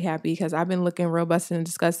 I'm really happy because I've been looking real busted and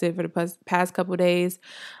disgusted for the past couple of days.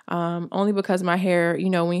 Only because my hair,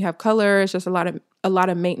 when you have color, it's just a lot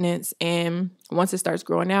of maintenance. And once it starts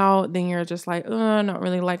growing out, then you're just like, I don't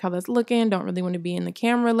really like how that's looking. Don't really want to be in the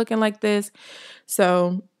camera looking like this.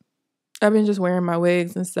 So I've been just wearing my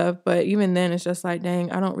wigs and stuff. But even then, it's just like,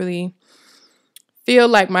 dang, I don't really feel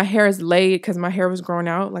like my hair is laid because my hair was growing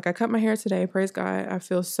out. Like I cut my hair today. Praise God. I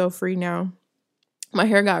feel so free now. My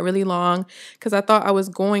hair got really long because I thought I was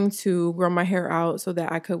going to grow my hair out so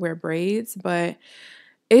that I could wear braids, but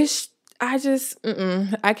I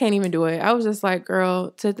can't even do it. I was just like,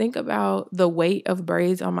 girl, to think about the weight of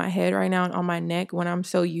braids on my head right now and on my neck when I'm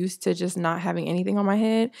so used to just not having anything on my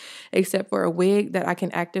head except for a wig that I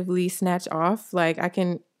can actively snatch off. Like I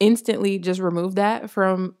can instantly just remove that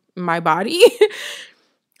from my body.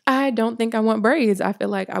 I don't think I want braids. I feel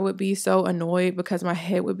like I would be so annoyed because my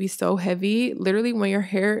head would be so heavy. Literally, when your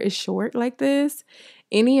hair is short like this,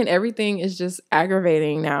 any and everything is just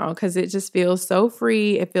aggravating now because it just feels so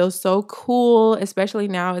free. It feels so cool, especially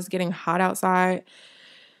now it's getting hot outside.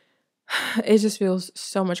 It just feels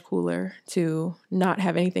so much cooler to not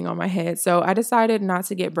have anything on my head. So I decided not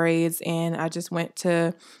to get braids and I just went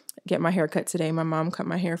to get my hair cut today. My mom cut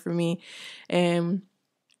my hair for me and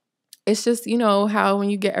it's just, how when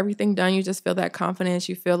you get everything done, you just feel that confidence.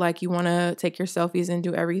 You feel like you want to take your selfies and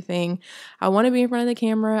do everything. I want to be in front of the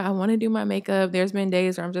camera. I want to do my makeup. There's been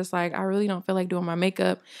days where I'm just like, I really don't feel like doing my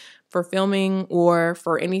makeup for filming or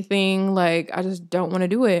for anything. Like, I just don't want to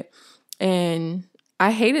do it. And I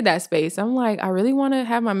hated that space. I'm like, I really want to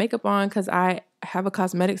have my makeup on because I have a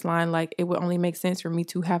cosmetics line. Like, it would only make sense for me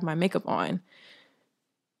to have my makeup on,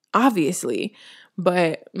 obviously.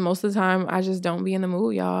 But most of the time, I just don't be in the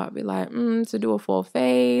mood, y'all. I'd be like, to do a full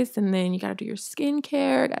face, and then you gotta do your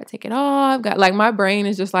skincare, gotta take it off. My brain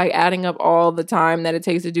is just like adding up all the time that it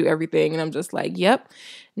takes to do everything, and I'm just like, yep,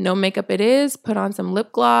 no makeup it is. Put on some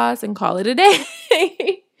lip gloss and call it a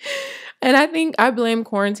day. And I think I blame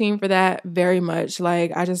quarantine for that very much.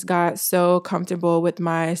 Like, I just got so comfortable with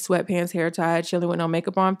my sweatpants, hair tied, chilling with no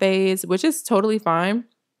makeup on phase, which is totally fine.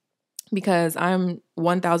 Because I'm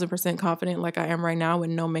 1000% confident like I am right now with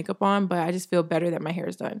no makeup on, but I just feel better that my hair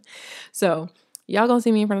is done. So y'all gonna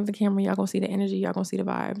see me in front of the camera. Y'all gonna see the energy. Y'all gonna see the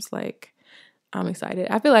vibes. Like, I'm excited.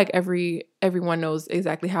 I feel like everyone knows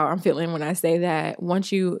exactly how I'm feeling when I say that. Once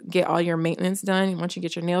you get all your maintenance done, once you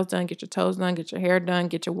get your nails done, get your toes done, get your hair done,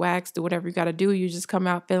 get your wax, do whatever you got to do, you just come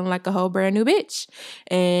out feeling like a whole brand new bitch.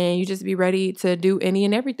 And you just be ready to do any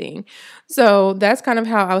and everything. So that's kind of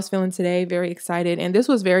how I was feeling today. Very excited. And this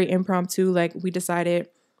was very impromptu. Like, we decided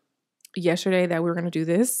yesterday that we were going to do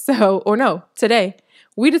this. Today.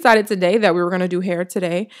 We decided today that we were going to do hair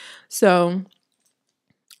today. So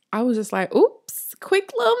I was just like, oops,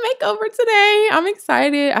 quick little makeover today. I'm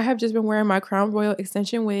excited. I have just been wearing my Crown Royal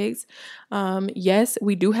extension wigs. Yes,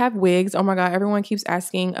 we do have wigs. Oh my God, everyone keeps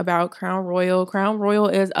asking about Crown Royal. Crown Royal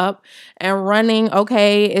is up and running.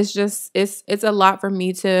 Okay, it's a lot for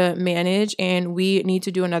me to manage, and we need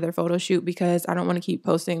to do another photo shoot because I don't want to keep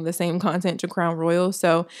posting the same content to Crown Royal.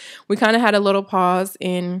 So we kind of had a little pause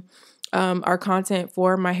in our content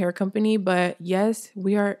for my hair company, but yes,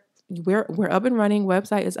 we're up and running.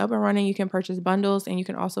 Website is up and running. You can purchase bundles and you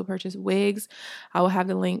can also purchase wigs. I will have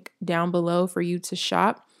the link down below for you to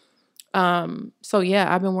shop. So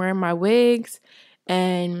yeah, I've been wearing my wigs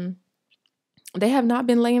and they have not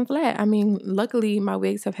been laying flat. I mean, luckily my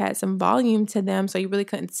wigs have had some volume to them, so you really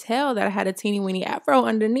couldn't tell that I had a teeny weeny afro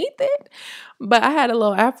underneath it, but I had a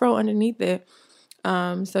little afro underneath it.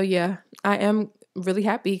 So yeah, I am really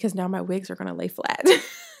happy because now my wigs are going to lay flat.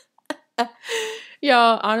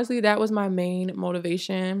 Y'all, honestly, that was my main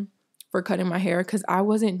motivation for cutting my hair because I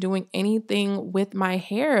wasn't doing anything with my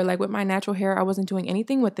hair. Like with my natural hair, I wasn't doing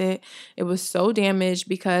anything with it. It was so damaged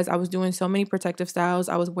because I was doing so many protective styles.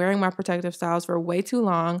 I was wearing my protective styles for way too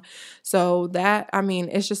long. So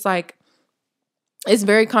it's just like, it's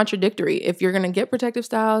very contradictory. If you're going to get protective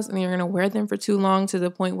styles and you're going to wear them for too long to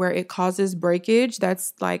the point where it causes breakage,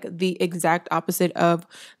 that's like the exact opposite of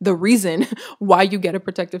the reason why you get a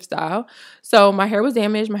protective style. So my hair was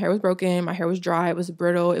damaged. My hair was broken. My hair was dry. It was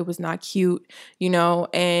brittle. It was not cute,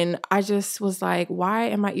 and I just was like, why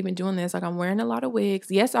am I even doing this? Like, I'm wearing a lot of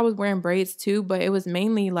wigs. Yes, I was wearing braids too, but it was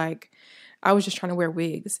mainly like I was just trying to wear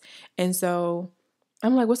wigs. And so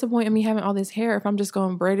I'm like, what's the point of me having all this hair if I'm just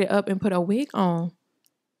going to braid it up and put a wig on?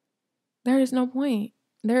 There is no point.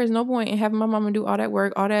 There is no point in having my mama do all that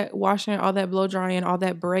work, all that washing, all that blow drying, all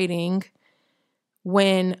that braiding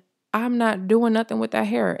when I'm not doing nothing with that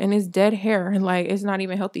hair and it's dead hair and like it's not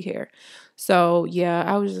even healthy hair. So yeah,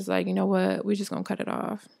 I was just like, you know what? We're just going to cut it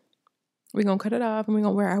off. We're going to cut it off and we're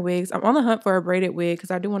going to wear our wigs. I'm on the hunt for a braided wig because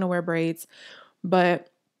I do want to wear braids, but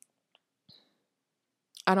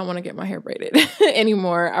I don't want to get my hair braided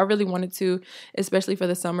anymore. I really wanted to, especially for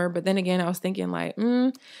the summer. But then again, I was thinking like,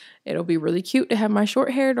 it'll be really cute to have my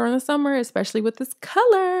short hair during the summer, especially with this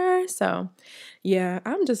color. So Yeah,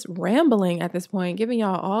 I'm just rambling at this point, giving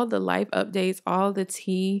y'all all the life updates, all the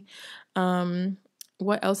tea. Um,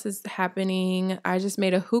 what else is happening? I just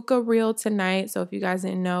made a hookah reel tonight. So if you guys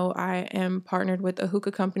didn't know, I am partnered with a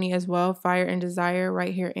hookah company as well, Fire and Desire,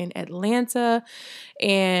 right here in Atlanta.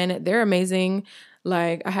 And they're amazing.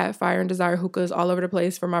 Like, I had Fire and Desire hookahs all over the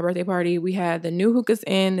place for my birthday party. We had the new hookahs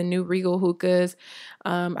in, the new Regal hookahs.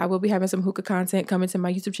 I will be having some hookah content coming to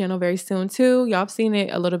my YouTube channel very soon too. Y'all have seen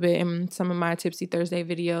it a little bit in some of my Tipsy Thursday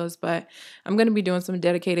videos, but I'm going to be doing some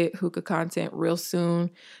dedicated hookah content real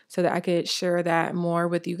soon so that I could share that more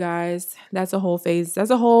with you guys. That's a whole phase.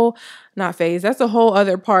 That's a whole, not phase, that's a whole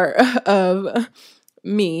other part of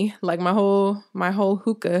me, like my whole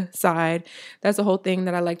hookah side. That's a whole thing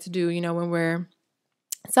that I like to do, when we're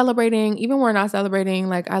celebrating, even when we're not celebrating.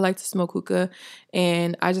 Like, I like to smoke hookah,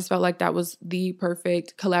 and I just felt like that was the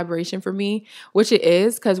perfect collaboration for me, which it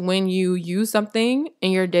is, because when you use something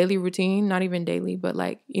in your daily routine, not even daily, but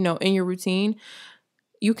like, in your routine,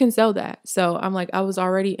 you can sell that. So I'm like, I was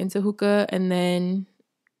already into hookah, and then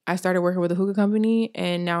I started working with a hookah company,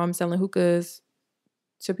 and now I'm selling hookahs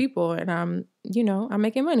to people, and I'm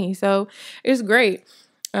making money. So it's great.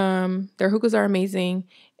 Their hookahs are amazing,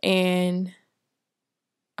 and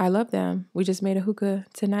I love them. We just made a hookah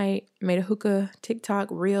tonight, made a hookah TikTok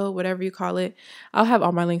reel, whatever you call it. I'll have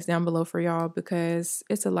all my links down below for y'all, because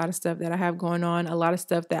it's a lot of stuff that I have going on, a lot of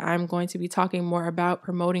stuff that I'm going to be talking more about,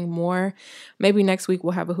 promoting more. Maybe next week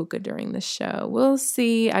we'll have a hookah during the show. We'll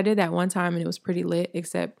see. I did that one time and it was pretty lit,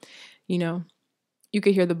 except, you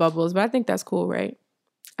could hear the bubbles, but I think that's cool, right?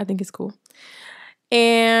 I think it's cool.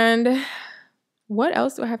 And what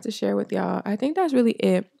else do I have to share with y'all? I think that's really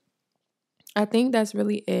it.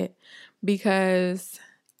 Because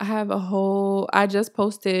I just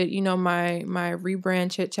posted, my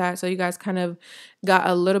rebrand chit chat. So you guys kind of got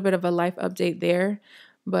a little bit of a life update there,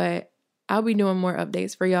 but I'll be doing more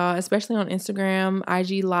updates for y'all, especially on Instagram,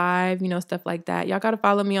 IG Live, stuff like that. Y'all got to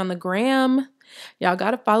follow me on the gram.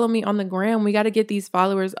 We got to get these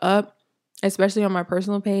followers up, especially on my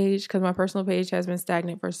personal page, because my personal page has been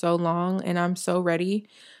stagnant for so long, and I'm so ready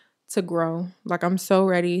to grow. Like, I'm so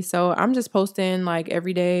ready. So I'm just posting like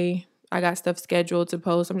every day. I got stuff scheduled to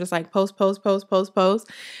post. I'm just like post,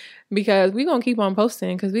 because we going to keep on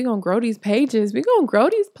posting, because we going to grow these pages. We going to grow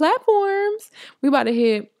these platforms. We about to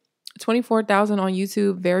hit 24,000 on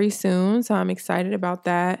YouTube very soon. So I'm excited about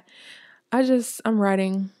that. I'm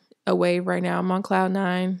riding a wave right now. I'm on cloud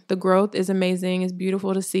 9. The growth is amazing. It's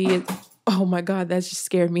beautiful to see. Oh my God, that just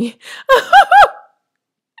scared me.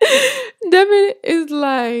 Devin is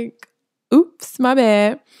like, oops, my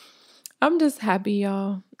bad. I'm just happy,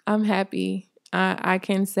 y'all. I'm happy. I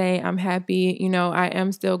can say I'm happy. I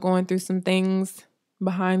am still going through some things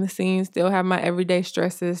behind the scenes, still have my everyday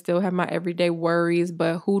stresses, still have my everyday worries,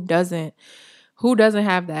 but who doesn't? Who doesn't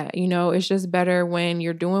have that? It's just better when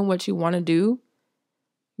you're doing what you want to do.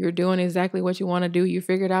 You're doing exactly what you want to do. You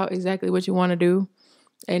figured out exactly what you want to do,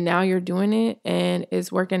 and now you're doing it, and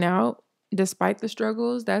it's working out despite the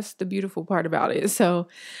struggles. That's the beautiful part about it. So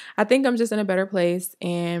I think I'm just in a better place,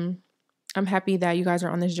 and I'm happy that you guys are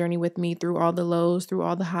on this journey with me through all the lows, through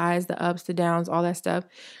all the highs, the ups, the downs, all that stuff.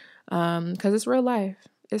 Because it's real life.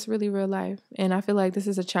 It's really real life. And I feel like this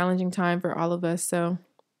is a challenging time for all of us. So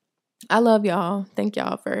I love y'all. Thank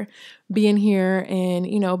y'all for being here and,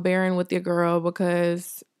 bearing with your girl,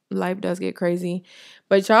 because life does get crazy.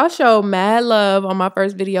 But y'all show mad love on my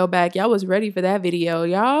first video back. Y'all was ready for that video.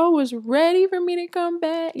 Y'all was ready for me to come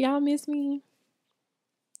back. Y'all miss me.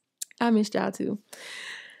 I missed y'all too.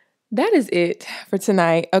 That is it for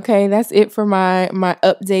tonight. Okay, that's it for my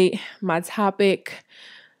update, my topic.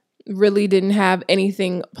 Really didn't have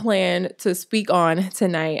anything planned to speak on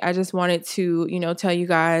tonight. I just wanted to, tell you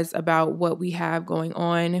guys about what we have going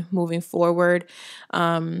on moving forward.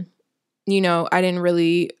 I didn't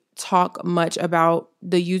really talk much about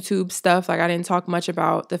the YouTube stuff. Like, I didn't talk much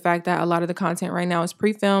about the fact that a lot of the content right now is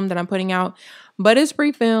pre-filmed that I'm putting out, but it's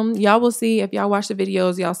pre-filmed. Y'all will see, if y'all watch the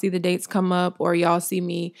videos, y'all see the dates come up, or y'all see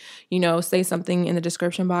me, say something in the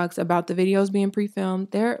description box about the videos being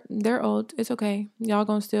pre-filmed. They're old. It's okay. Y'all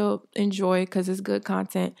gonna still enjoy, because it's good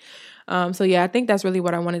content. So yeah, I think that's really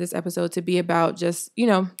what I wanted this episode to be about. Just a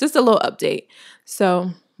little update.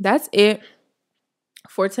 So that's it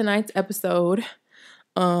for tonight's episode.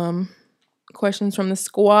 Questions from the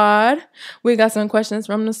squad. We got some questions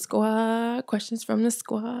from the squad.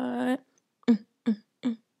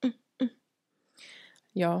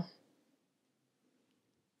 Y'all.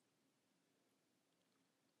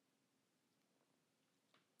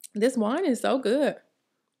 This wine is so good.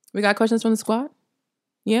 We got questions from the squad?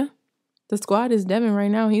 Yeah. The squad is Devin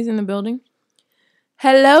right now. He's in the building.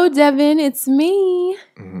 Hello, Devin. It's me.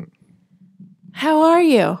 Mm-hmm. How are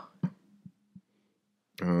you?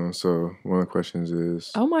 So one of the questions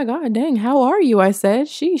is... Oh my God, dang. How are you? I said.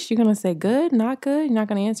 Sheesh, you gonna say good, not good? You're not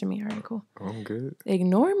gonna answer me. All right, cool. I'm good.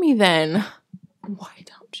 Ignore me then. Why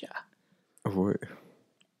don't you? What?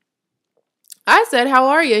 I said, how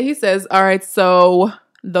are you? He says, all right, so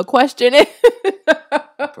the question is... I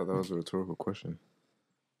thought that was a rhetorical question.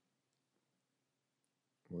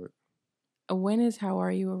 What? When is how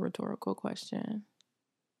are you a rhetorical question?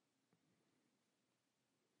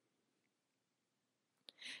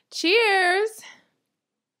 Cheers.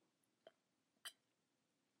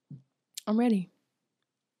 I'm ready.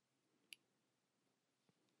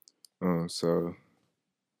 So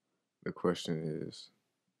the question is,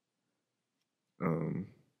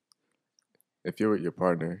 if you're with your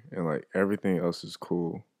partner and like everything else is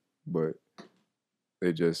cool, but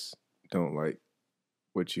they just don't like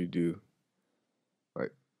what you do,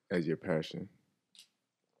 like as your passion,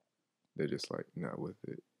 they're just like not with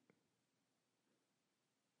it.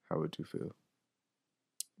 How would you feel?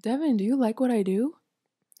 Devin, do you like what I do?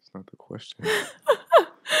 It's not the question.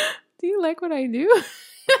 Do you like what I do?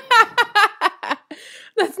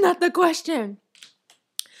 That's not the question.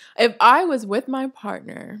 If I was with my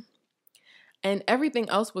partner and everything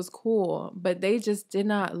else was cool, but they just did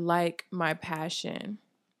not like my passion.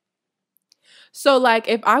 So, like,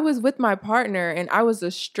 if I was with my partner and I was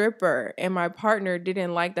a stripper and my partner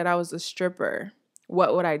didn't like that I was a stripper,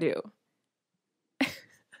 what would I do?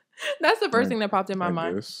 That's the first thing that popped in my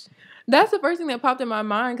mind. Guess. That's the first thing that popped in my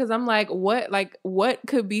mind because I'm like, what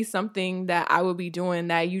could be something that I would be doing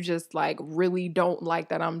that you just like really don't like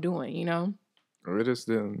that I'm doing, you know? Or they just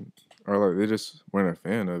didn't, or like they just weren't a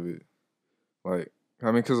fan of it. Like,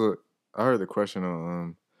 I mean, because I heard the question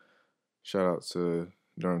on shout out to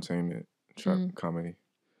Darntainment Trap Comedy,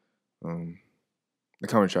 the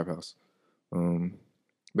Comedy Trap House,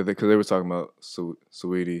 but because they were talking about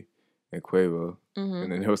Saweetie and Quavo,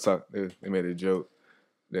 and then they made a joke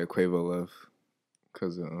that Quavo left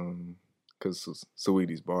because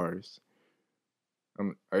Saweetie's bars.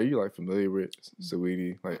 Are you like familiar with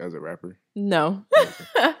Saweetie like as a rapper? No.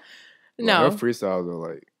 No. Her freestyles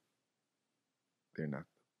are like, they're not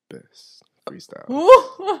the best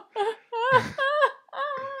freestyles.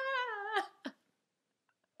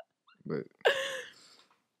 But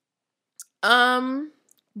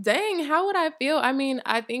dang, how would I feel? I mean,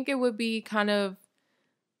 I think it would be kind of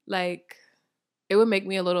like, it would make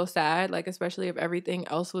me a little sad, like especially if everything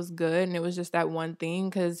else was good and it was just that one thing.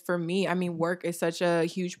 Because for me, I mean, work is such a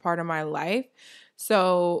huge part of my life.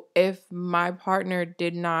 So if my partner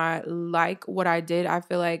did not like what I did, I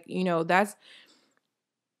feel like, you know, that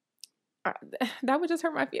would just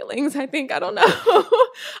hurt my feelings. I think, I don't know.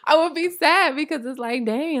 I would be sad because it's like,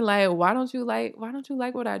 dang, like why don't you like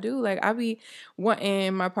what I do? Like I be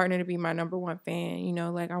wanting my partner to be my number one fan, you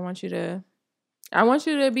know, like I want you to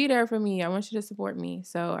be there for me. I want you to support me.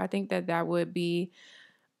 So I think that would be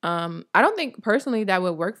I don't think personally that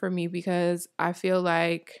would work for me because I feel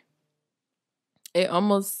like it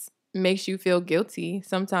almost makes you feel guilty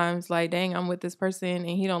sometimes, like, dang, I'm with this person and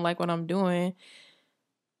he don't like what I'm doing.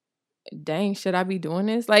 Dang, should I be doing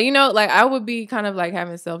this? Like, you know, like I would be kind of like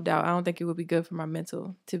having self-doubt. I don't think it would be good for my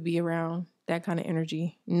mental to be around that kind of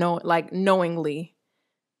energy. No, like knowingly.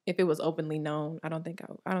 If it was openly known, I don't think I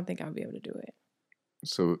would be able to do it.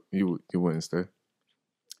 So you wouldn't stay?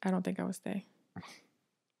 I don't think I would stay.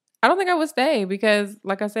 I don't think I would stay because,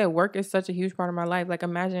 like I said, work is such a huge part of my life. Like,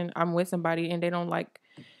 imagine I'm with somebody and they don't like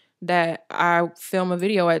that I film a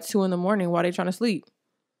video at 2 a.m. while they're trying to sleep.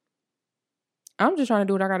 I'm just trying to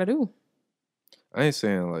do what I gotta do. I ain't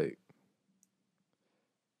saying like,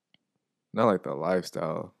 not like the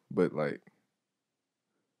lifestyle, but like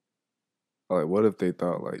what if they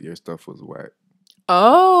thought like your stuff was whack?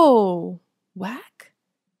 Oh, whack?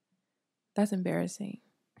 That's embarrassing.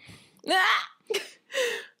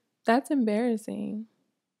 That's embarrassing.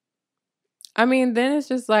 I mean, then it's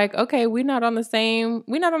just like, okay, we're not on the same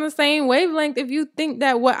wavelength if you think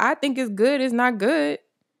that what I think is good is not good.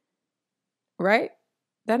 Right?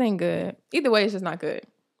 That ain't good. Either way, it's just not good.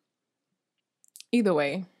 Either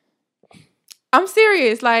way. I'm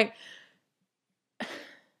serious. Like,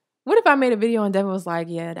 what if I made a video and Devin was like,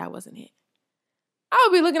 yeah, that wasn't it? I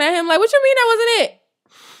would be looking at him like, what you mean that wasn't it?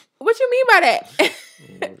 What you mean by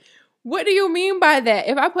that? What do you mean by that?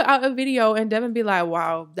 If I put out a video and Devin be like,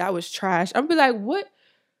 wow, that was trash. I'm be like,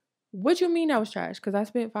 what you mean that was trash? Because I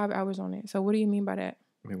spent 5 hours on it. So what do you mean by that?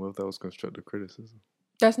 I mean, what if that was constructive criticism?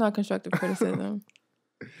 That's not constructive criticism.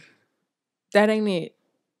 That ain't it.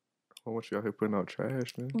 I want you out here putting out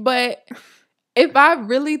trash, man. But if I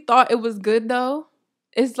really thought it was good though,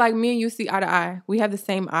 it's like me and you see eye to eye. We have the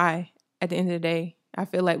same eye at the end of the day. I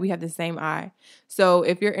feel like we have the same eye. So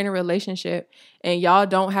if you're in a relationship and y'all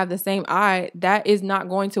don't have the same eye, that is not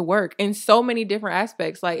going to work in so many different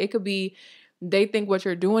aspects. Like it could be they think what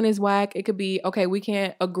you're doing is whack. It could be, okay, we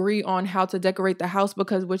can't agree on how to decorate the house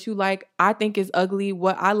because what you like, I think is ugly.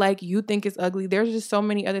 What I like, you think is ugly. There's just so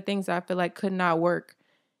many other things that I feel like could not work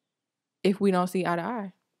if we don't see eye to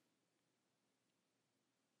eye.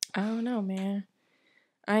 I don't know, man.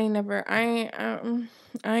 I ain't never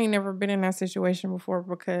been in that situation before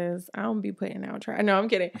because I don't be putting out trash. No, I'm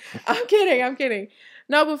kidding. I'm kidding.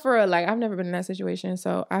 No, but for real, like I've never been in that situation.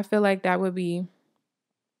 So I feel like that would be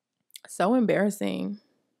so embarrassing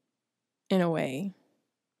in a way.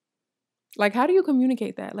 Like, how do you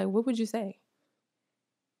communicate that? Like, what would you say?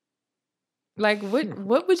 Like,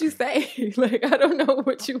 what would you say? Like, I don't know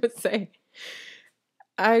what you would say.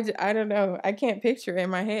 I don't know. I can't picture it in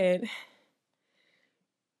my head.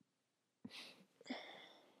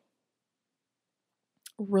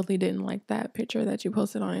 Really didn't like that picture that you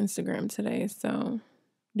posted on Instagram today, so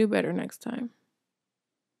do better next time.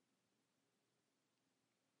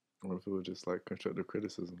 What if it was just like constructive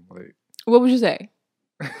criticism? Like, what would you say?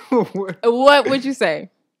 What would you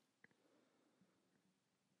say?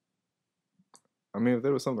 I mean, if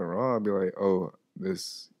there was something wrong, I'd be like, "Oh,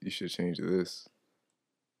 this you should change this."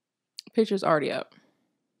 Picture's already up.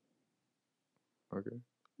 Okay.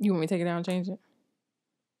 You want me to take it down and change it?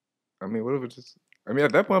 I mean, what if it just? I mean,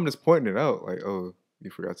 at that point, I'm just pointing it out. Like, oh,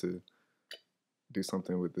 you forgot to do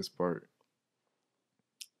something with this part,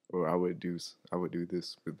 or I would do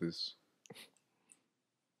this with this.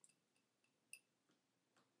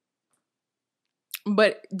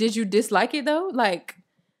 But did you dislike it though? Like,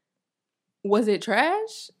 was it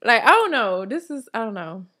trash? Like, I don't know. I don't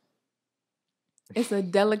know. It's a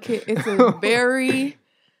very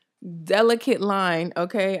delicate line,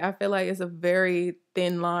 okay? I feel like it's a very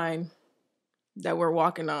thin line that we're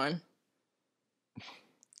walking on.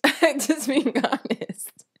 Just being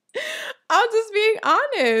honest. I'm just being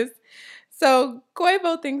honest. So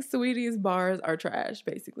Quavo thinks Saweetie's bars are trash,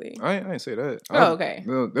 basically. I ain't say that. Okay.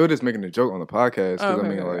 They were just making a joke on the podcast. Because okay, I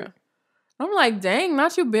mean, like, I'm like, dang,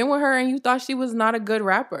 not you been with her and you thought she was not a good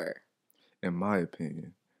rapper. In my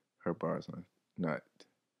opinion, her bars are not.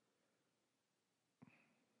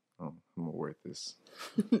 I'm gonna worth this.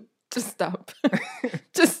 Just stop.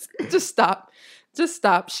 just stop. Just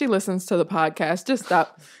stop. She listens to the podcast. Just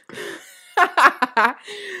stop.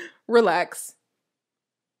 Relax.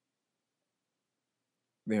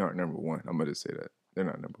 They aren't number one. I'm gonna just say that. They're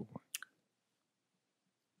not number one.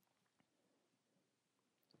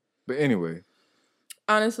 But anyway.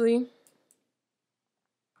 Honestly,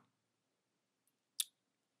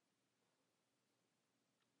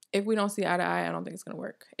 if we don't see eye to eye, I don't think it's going to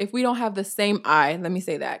work. If we don't have the same eye, let me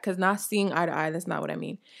say that, because not seeing eye to eye, that's not what I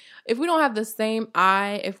mean. If we don't have the same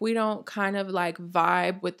eye, if we don't kind of like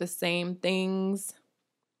vibe with the same things,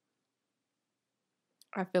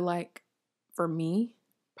 I feel like for me,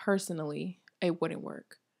 personally, it wouldn't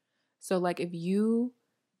work. So like if you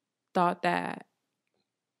thought that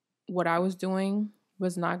what I was doing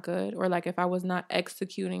was not good, or like if I was not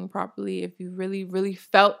executing properly, if you really, really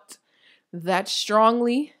felt that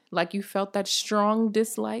strongly, like you felt that strong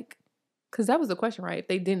dislike, because that was the question, right? If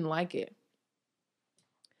they didn't like it,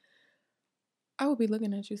 I would be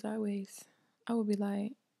looking at you sideways. I would be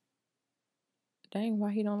like, dang,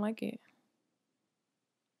 why he don't like it?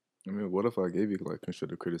 I mean, what if I gave you like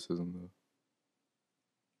constructive criticism though?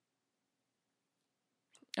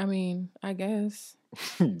 I mean, I guess.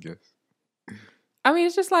 Yes. I mean,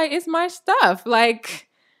 it's just like, it's my stuff. Like,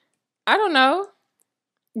 I don't know.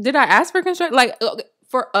 Did I ask for construct? Like,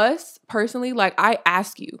 for us personally, like, I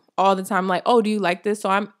ask you all the time, like, oh, do you like this? So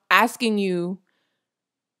I'm asking you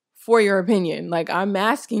for your opinion. Like, I'm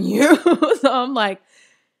asking you. So I'm like,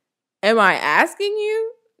 am I asking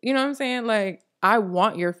you? You know what I'm saying? Like, I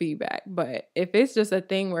want your feedback. But if it's just a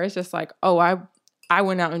thing where it's just like, oh, I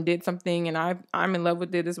went out and did something and I'm in love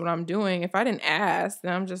with it, this is what I'm doing. If I didn't ask,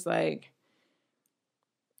 then I'm just like,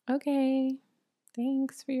 okay,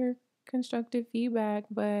 thanks for your constructive feedback,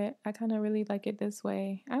 but I kind of really like it this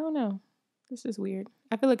way. I don't know. This is weird.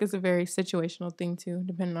 I feel like it's a very situational thing too,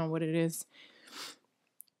 depending on what it is.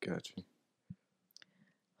 Gotcha.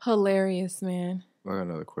 Hilarious, man. I got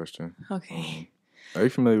another question. Okay. Are you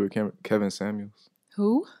familiar with Kevin Samuels?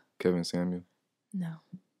 Who? Kevin Samuels. No.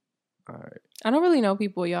 All right. I don't really know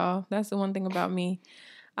people, y'all. That's the one thing about me.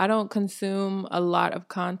 I don't consume a lot of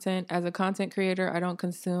content. As a content creator, I don't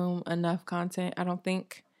consume enough content. I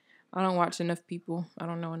don't watch enough people. I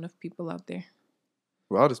don't know enough people out there.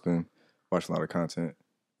 Well, I've just been watching a lot of content,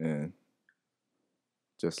 and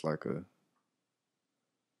just like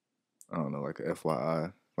I don't know, like a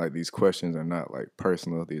FYI. Like these questions are not like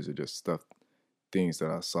personal. These are just things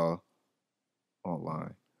that I saw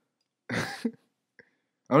online.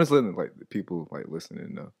 I'm just letting like the people like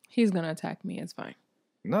listening know. He's gonna attack me. It's fine.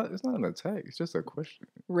 No, it's not an attack. It's just a question.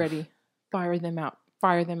 Ready. Fire them out.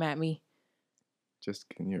 Fire them at me. Just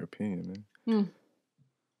in your opinion, man. Hmm.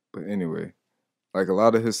 But anyway, like a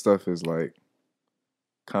lot of his stuff is like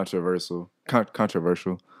controversial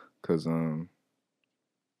because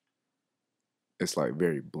it's like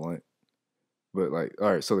very blunt. But like,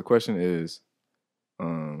 all right, so the question is,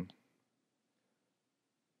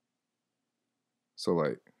 so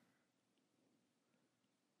like,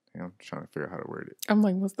 I'm trying to figure out how to word it. I'm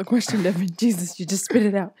like, what's the question, Devin? Jesus, you just spit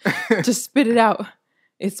it out. Just spit it out.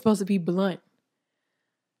 It's supposed to be blunt.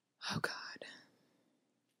 Oh God.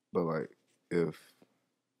 But like,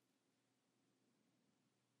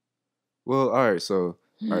 all right, so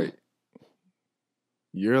all right,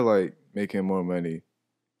 you're like making more money.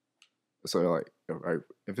 So like, all right,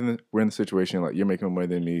 if we're in the situation like you're making more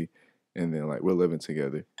money than me, and then like we're living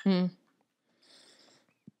together.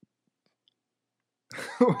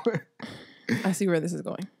 I see where this is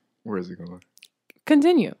going. Where is it going?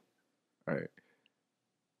 Continue. All right.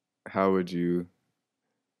 How would you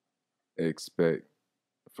expect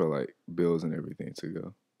for like bills and everything to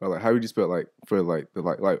go? Or like, how would you expect like for like the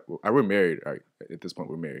like we're married? Right, at this point,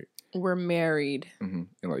 we're married. We're married. Mm-hmm.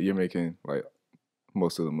 And like you're making like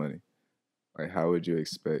most of the money. Like, how would you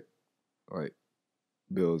expect like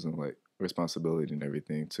bills and like responsibility and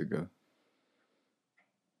everything to go?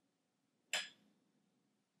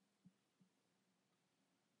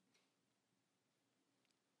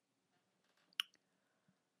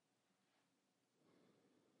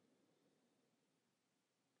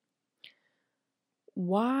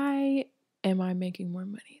 Why am I making more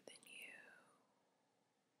money than you?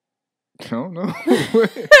 I don't know.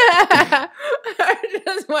 I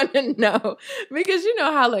just want to know. Because you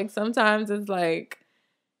know how like sometimes it's like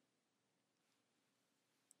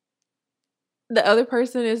the other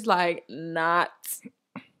person is like not.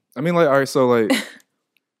 I mean, like, all right, so like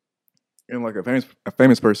in like a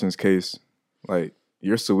famous person's case, like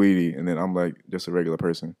you're Saweetie and then I'm like just a regular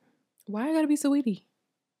person. Why I gotta be Saweetie?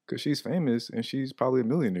 Because she's famous and she's probably a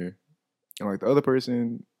millionaire. And like the other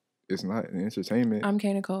person is not in entertainment. I'm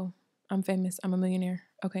Kay Nicole. I'm famous. I'm a millionaire.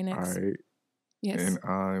 Okay, next. All right. Yes. And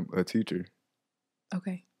I'm a teacher.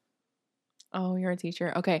 Okay. Oh, you're a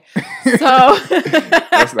teacher. Okay. So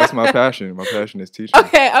that's my passion. My passion is teaching.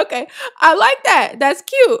 Okay. I like that. That's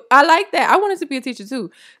cute. I like that. I wanted to be a teacher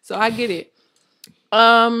too. So I get it.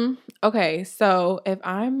 Okay. So if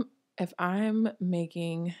I'm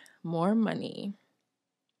making more money,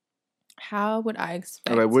 how would I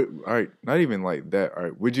expect? Like, all right, not even like that. All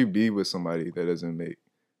right, would you be with somebody that doesn't make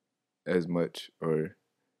as much or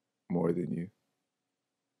more than you?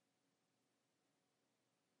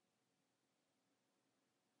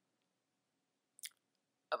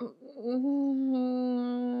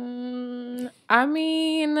 I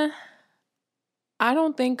mean, I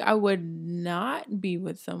don't think I would not be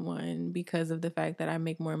with someone because of the fact that I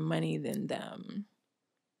make more money than them.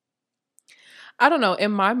 I don't know.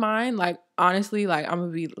 In my mind, like, honestly, like, I'm going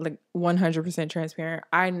to be, like, 100% transparent.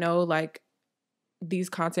 I know, like, these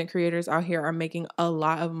content creators out here are making a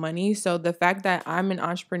lot of money. So the fact that I'm an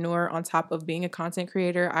entrepreneur on top of being a content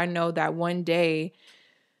creator, I know that one day,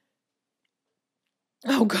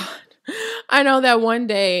 oh God, I know that one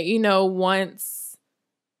day, you know, once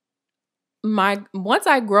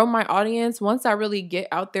I grow my audience, once I really get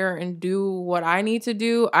out there and do what I need to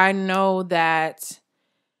do, I know that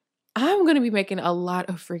I'm going to be making a lot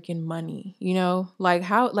of freaking money, you know? Like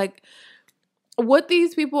what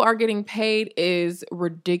these people are getting paid is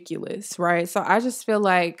ridiculous, right? So I just feel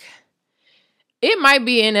like it might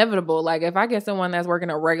be inevitable. Like if I get someone that's working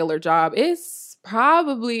a regular job, it's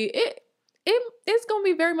probably it's going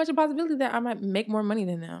to be very much a possibility that I might make more money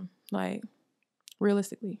than them. Like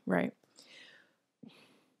realistically, right?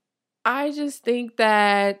 I just think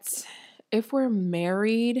that if we're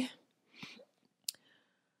married,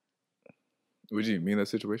 would you mean that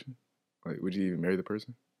situation? Like, would you even marry the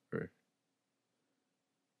person? Or?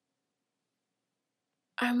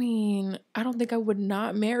 I mean, I don't think I would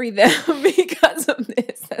not marry them because of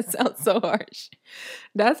this. That sounds so harsh.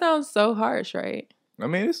 That sounds so harsh, right? I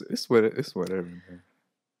mean, it's whatever. Man.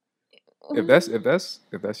 If that's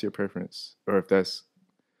your preference, or if that's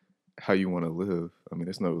how you want to live, I mean,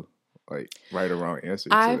 there's no like right or wrong answer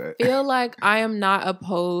to that. I feel like I am not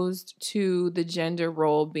opposed to the gender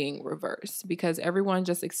role being reversed because everyone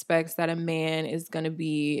just expects that a man is going to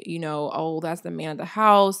be, you know, oh, that's the man of the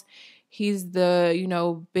house. he's the, you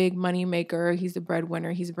know, big money maker. He's the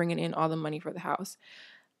breadwinner. He's bringing in all the money for the house.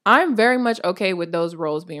 I'm very much okay with those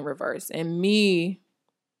roles being reversed and me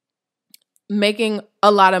making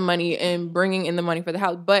a lot of money and bringing in the money for the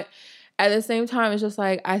house. But at the same time, it's just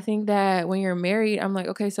like, I think that when you're married, I'm like,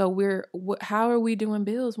 okay, so how are we doing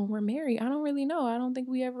bills when we're married? I don't really know. I don't think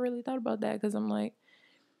we ever really thought about that because I'm like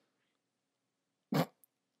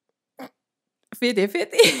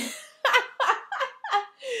 50-50.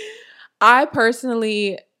 I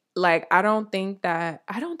personally, like, I don't think that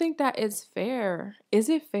it's fair. Is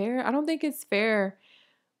it fair? I don't think it's fair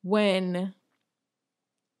when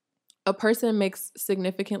a person makes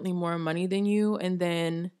significantly more money than you and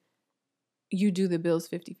then you do the bills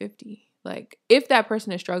 50-50. Like, if that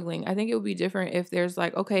person is struggling, I think it would be different if there's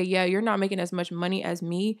like, okay, yeah, you're not making as much money as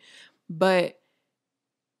me, but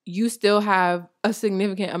you still have a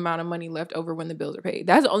significant amount of money left over when the bills are paid.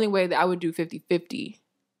 That's the only way that I would do 50-50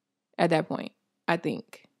 at that point, I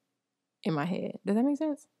think, in my head. Does that make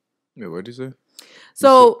sense? Yeah, what did you say?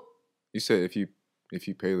 So you said if you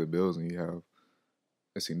pay the bills and you have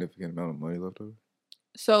a significant amount of money left over?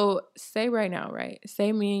 So say right now, right?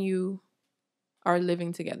 Say me and you are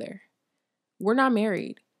living together. We're not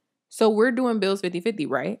married. So we're doing bills 50-50,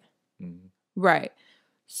 right? Mm-hmm. Right.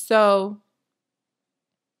 So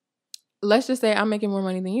let's just say I'm making more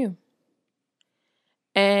money than you.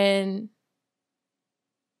 And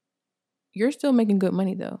you're still making good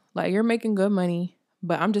money though. Like, you're making good money,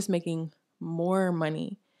 but I'm just making more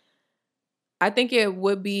money. I think it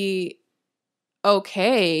would be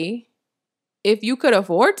okay if you could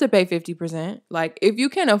afford to pay 50%. Like, if you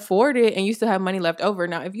can afford it and you still have money left over.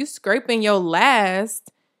 Now, if you scraping your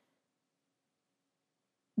last,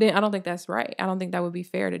 then I don't think that's right. I don't think that would be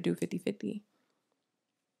fair to do 50-50.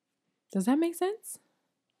 Does that make sense?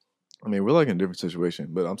 I mean, we're like in a different situation,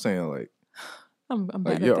 but I'm saying like I'm bad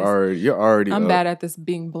like at you're this. already I'm up. bad at this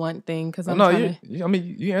being blunt thing because I'm no, trying I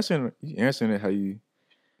mean, you answering it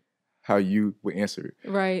how you would answer it.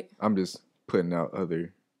 Right. I'm just putting out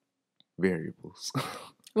other variables.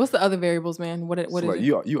 What's the other variables, man? What so is like it?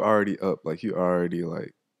 you already up, like you already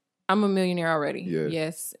like. I'm a millionaire already. Yeah.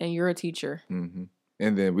 Yes, and you're a teacher. Mm-hmm.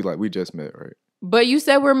 And then we just met, right? But you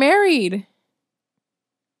said we're married.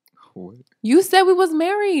 What? You said we was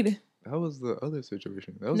married. That was the other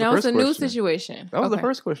situation. That was Now the first it's a new question. situation. That was the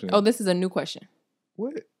first question. Oh, this is a new question.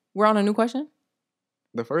 What? We're on a new question?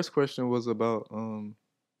 The first question was about what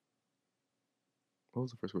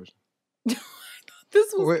was the first question?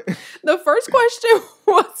 This was the first question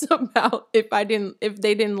was about if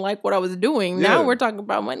they didn't like what I was doing. Yeah. Now we're talking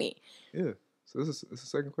about money. Yeah. So this is the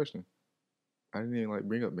second question. I didn't even like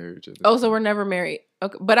bring up marriage. Oh, so we're never married.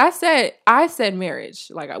 Okay. But I said marriage.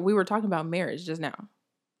 Like, we were talking about marriage just now.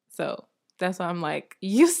 So that's why I'm like,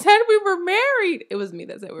 you said we were married. It was me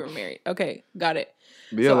that said we were married. Okay, got it.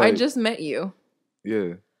 Yeah, so like, I just met you.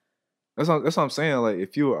 Yeah. That's what I'm saying. Like,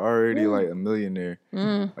 if you were already like a millionaire,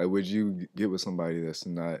 like, would you get with somebody that's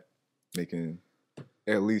not making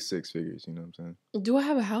at least 6 figures? You know what I'm saying? Do I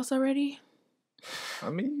have a house already? I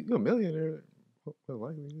mean, you're a millionaire.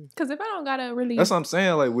 Because if I don't gotta really, that's what I'm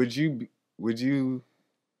saying. Like, would you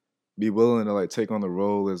be willing to like take on the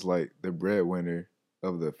role as like the breadwinner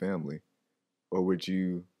of the family, or would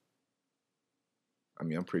you? I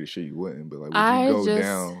mean, I'm pretty sure you wouldn't, but like, would you go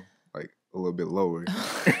down like a little bit lower?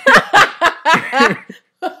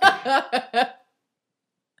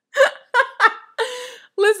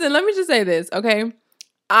 Listen, let me just say this, okay?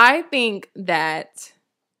 I think that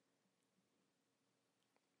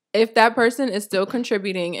if that person is still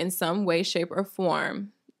contributing in some way, shape, or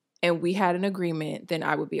form, and we had an agreement, then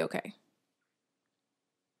I would be okay.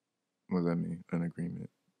 What does that mean, an agreement?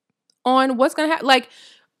 On what's going to happen. Like,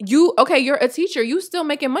 you're a teacher. You still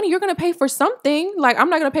making money. You're going to pay for something. Like, I'm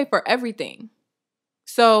not going to pay for everything.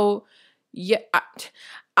 So, yeah,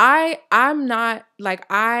 I'm not, like,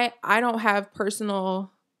 I don't have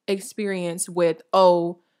personal experience with,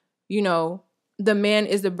 the man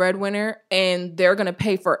is the breadwinner and they're going to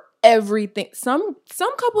pay for everything. Some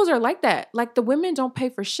couples are like that. Like, the women don't pay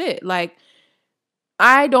for shit. Like,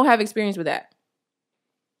 I don't have experience with that.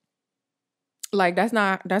 Like, that's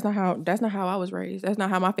not how I was raised. That's not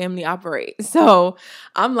how my family operates. So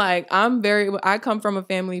I'm like, I come from a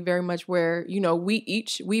family very much where,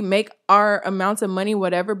 we make our amounts of money,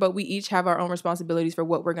 whatever, but we each have our own responsibilities for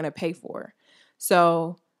what we're going to pay for.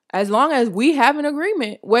 So as long as we have an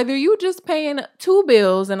agreement, whether you just paying 2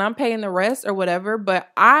 bills and I'm paying the rest or whatever,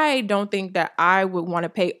 but I don't think that I would want to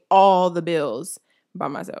pay all the bills by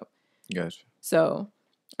myself. Gotcha. So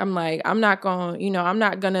I'm like, I'm not going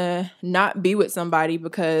to not be with somebody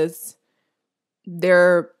because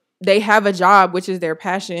they're they have a job, which is their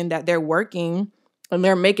passion, that they're working and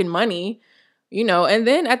they're making money, you know. And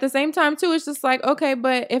then at the same time too, it's just like, okay,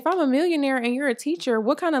 but if I'm a millionaire and you're a teacher,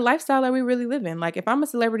 what kind of lifestyle are we really living? Like, if I'm a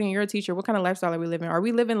celebrity and you're a teacher, what kind of lifestyle are we living? Are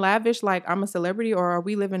we living lavish like I'm a celebrity, or are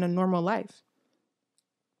we living a normal life?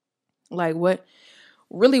 Like, what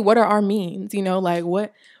are our means? You know, like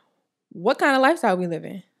what kind of lifestyle are we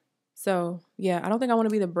living? So yeah, I don't think I want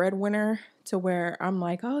to be the breadwinner to where I'm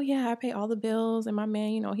like, oh yeah, I pay all the bills and my man,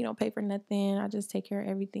 you know, he don't pay for nothing. I just take care of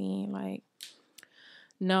everything. Like,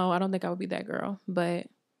 no, I don't think I would be that girl. But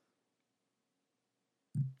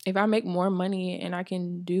if I make more money and I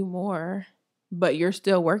can do more, but you're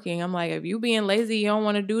still working, I'm like, if you being lazy, you don't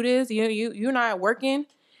want to do this, you're not working,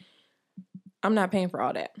 I'm not paying for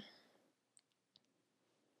all that.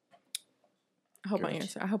 I hope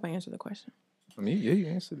I answered the question. I mean, yeah, you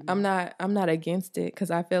answered it. I'm not against it, because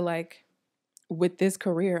I feel like with this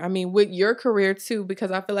career, I mean, with your career too, because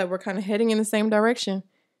I feel like we're kind of heading in the same direction.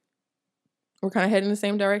 So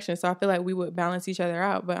I feel like we would balance each other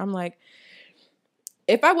out. But I'm like,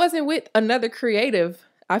 if I wasn't with another creative,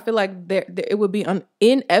 I feel like it would be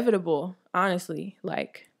inevitable, honestly.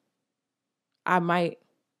 Like, I might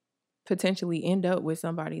potentially end up with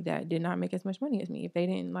somebody that did not make as much money as me if they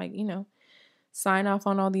didn't, like, you know, sign off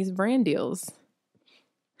on all these brand deals.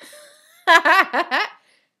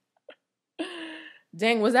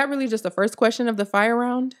 Dang, was that really just the first question of the fire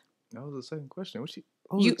round? That was the second question.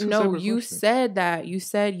 You said that. You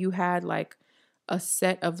said you had like a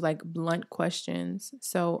set of like blunt questions.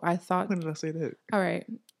 So I thought. When did I say that? All right.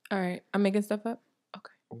 I'm making stuff up.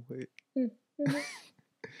 Okay. Oh, wait.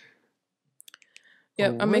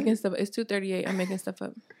 Yep, I'm making stuff. It's 2:38. I'm making stuff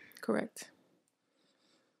up. Correct.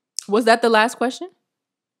 Was that the last question?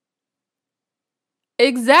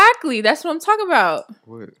 Exactly. That's what I'm talking about.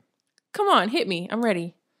 What? Come on, hit me. I'm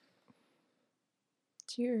ready.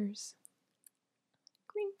 Cheers.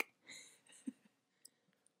 Clink.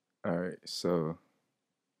 All right. So.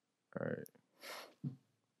 All right.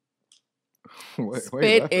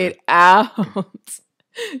 Spit it out.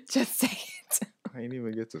 Just say it. I ain't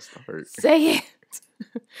even get to start. Say it.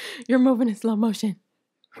 You're moving in slow motion.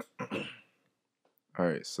 All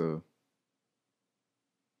right, so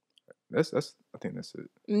that's I think that's it.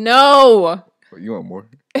 No. What, you want more?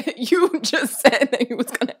 You just said that you was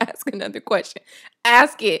gonna ask another question.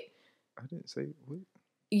 Ask it. I didn't say what.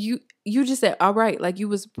 You just said all right, like you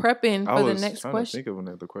was prepping for the next question. I was trying to think of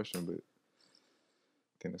another question, but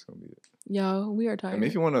I think that's gonna be it. Yo, we are tired. I mean,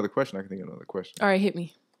 if you want another question, I can think of another question. All right, hit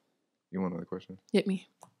me. You want another question? Hit me.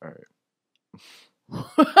 All right.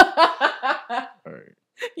 All right.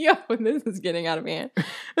 Yo, this is getting out of hand.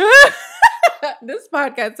 This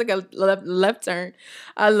podcast took a left turn.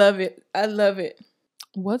 I love it.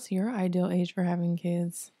 What's your ideal age for having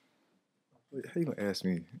kids? Wait, how you gonna ask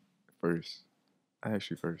me first? I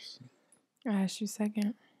asked you first. I asked you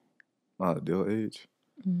second. My ideal age?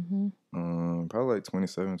 Mm-hmm. Probably like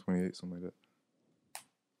 27, 28, something like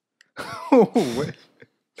that. Oh, what?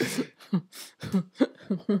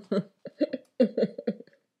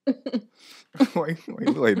 Why you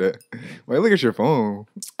look like that? Why you look at your phone?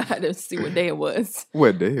 I had to see what day it was.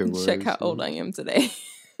 What day it was? Check how old I am today.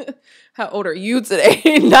 How old are you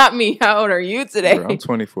today? Not me. How old are you today? Bro, I'm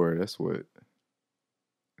 24. That's what?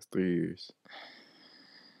 It's 3 years.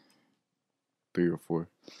 3 or 4.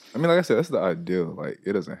 I mean, like I said, that's the ideal. Like,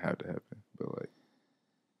 it doesn't have to happen. But, like,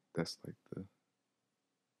 that's like the...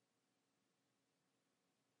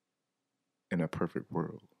 in a perfect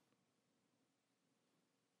world.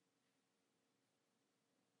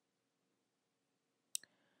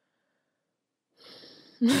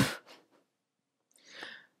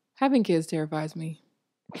 Having kids terrifies me.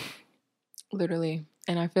 Literally.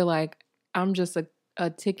 And I feel like I'm just a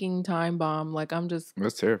ticking time bomb. Like, I'm just...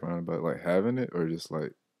 What's terrifying about, like, having it or just,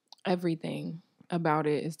 like... Everything about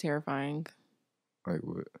it is terrifying. Like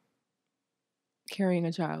what? Carrying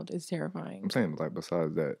a child is terrifying. I'm saying, like,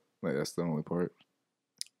 besides that, like, that's the only part.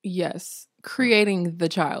 Yes. Creating the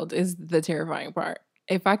child is the terrifying part.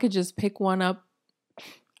 If I could just pick one up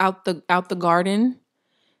out the garden,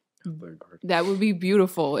 that would be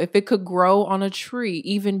beautiful. If it could grow on a tree,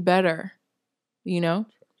 even better, you know?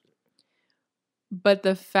 But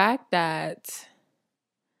the fact that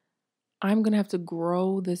I'm going to have to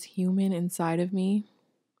grow this human inside of me,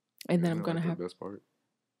 and then I'm going to have... the best part?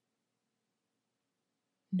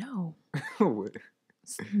 No. What?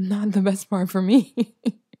 It's not the best part for me.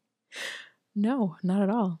 No, not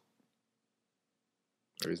at all.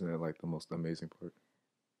 Or isn't that like the most amazing part?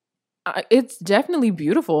 It's definitely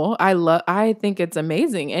beautiful. I think it's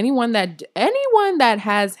amazing. Anyone that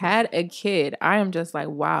has had a kid, I am just like,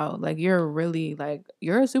 wow, like you're really like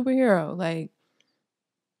you're a superhero. Like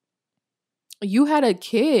you had a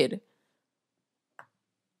kid.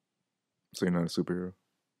 So you're not a superhero?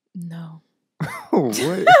 No.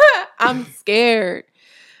 What? I'm scared.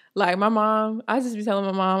 Like my mom, I just be telling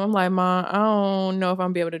my mom, I'm like, Mom, I don't know if I'm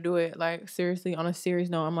gonna be able to do it. Like seriously, on a serious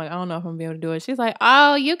note, I'm like, I don't know if I'm gonna be able to do it. She's like,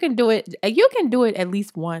 oh, you can do it. You can do it at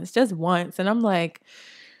least once, just once. And I'm like,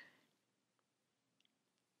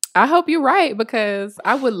 I hope you're right because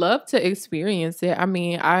I would love to experience it. I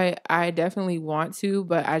mean, I definitely want to,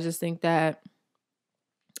 but I just think that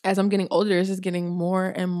as I'm getting older, it's just getting more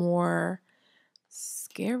and more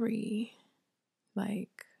scary.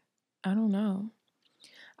 Like, I don't know.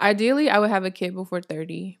 Ideally, I would have a kid before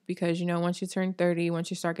 30 because, you know, once you turn 30, once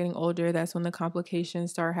you start getting older, that's when the complications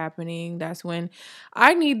start happening. That's when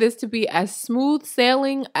I need this to be as smooth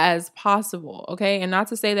sailing as possible. Okay. And not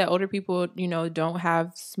to say that older people, you know, don't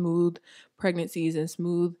have smooth pregnancies and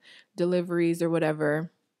smooth deliveries or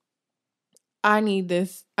whatever. I need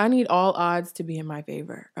this. I need all odds to be in my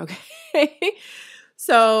favor. Okay.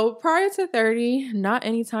 So prior to 30, not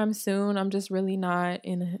anytime soon. I'm just really not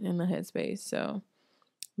in the headspace. So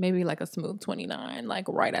maybe like a smooth 29, like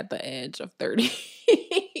right at the edge of 30.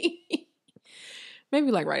 Maybe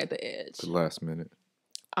like right at the edge. The last minute.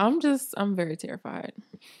 I'm very terrified,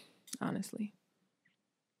 honestly.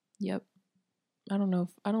 Yep. I don't know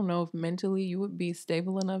if mentally you would be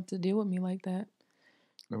stable enough to deal with me like that.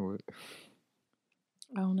 No, what?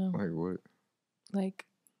 I don't know. Like what? Like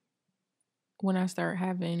when I start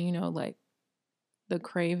having, you know, like the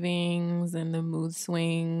cravings and the mood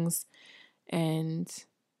swings and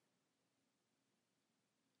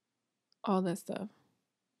all that stuff,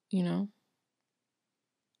 you know?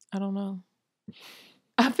 I don't know.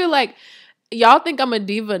 I feel like y'all think I'm a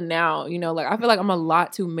diva now, you know, like I feel like I'm a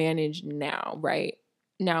lot to manage now, right?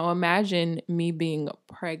 Now imagine me being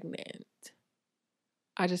pregnant.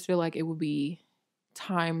 I just feel like it would be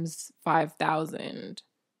times 5,000.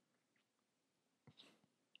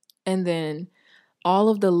 And then all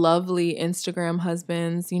of the lovely Instagram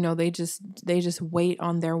husbands, you know, they just wait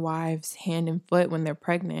on their wives hand and foot when they're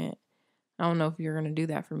pregnant. I don't know if you're going to do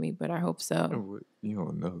that for me, but I hope so. No, what? You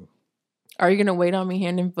don't know. Are you going to wait on me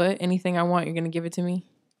hand and foot? Anything I want, you're going to give it to me?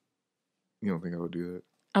 You don't think I would do that?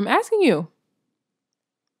 I'm asking you.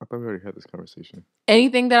 I thought we already had this conversation.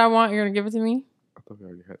 Anything that I want, you're going to give it to me? I thought we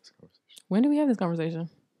already had this conversation. When did we have this conversation?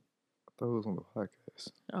 I thought it was on the podcast.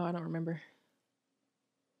 Oh, I don't remember.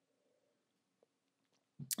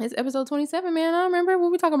 It's episode 27, man. I don't remember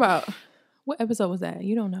what we talking about. What episode was that?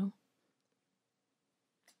 You don't know.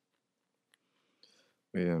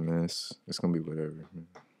 Yeah, man. It's going to be whatever, man.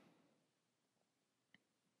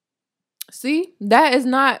 See, that is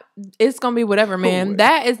not, it's going to be whatever, man.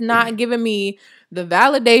 That is not giving me the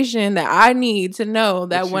validation that I need to know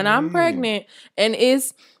that when I'm pregnant and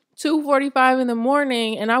it's 2:45 in the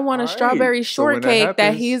morning and I want a strawberry shortcake,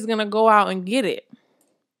 that he's going to go out and get it.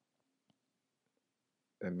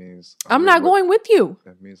 That means I'm not going with you.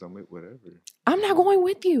 That means I'm with whatever. I'm not going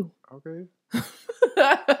with you. Okay.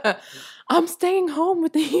 I'm staying home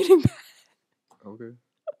with the heating pad. Okay.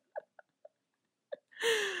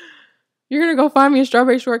 You're going to go find me a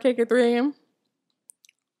strawberry shortcake at 3 a.m.?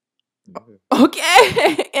 Yeah.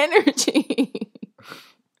 Okay. Energy.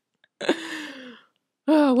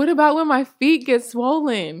 What about when my feet get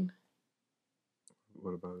swollen?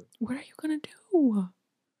 What about it? What are you going to do? You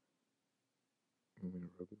want me to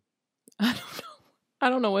rub it? I don't know. I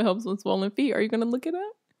don't know what helps with swollen feet. Are you going to look it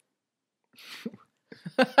up?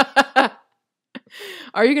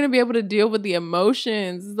 Are you going to be able to deal with the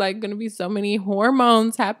emotions? It's like going to be so many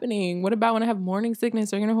hormones happening. What about when I have morning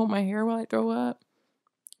sickness? Are you going to hold my hair while I throw up?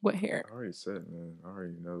 What hair? I already said, man. I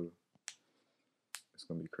already know it's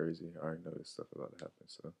going to be crazy. I already know this stuff about to happen.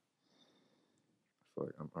 So I feel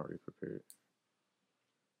like I'm already prepared.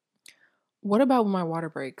 What about when my water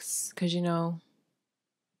breaks? Because, you know,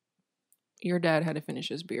 your dad had to finish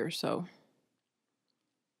his beer, so.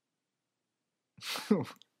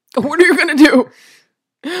 What are you going to do?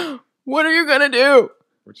 What are you going to do?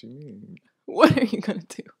 What you mean? What are you going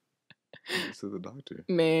to do? To the doctor.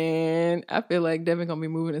 Man, I feel like Devin going to be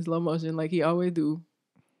moving in slow motion like he always do.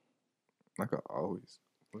 Like I always.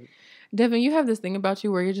 What? Devin, you have this thing about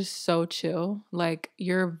you where you're just so chill. Like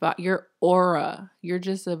your aura, you're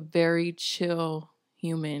just a very chill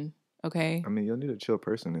human. Okay. I mean, you'll need a chill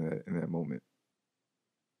person in that moment.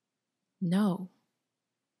 No,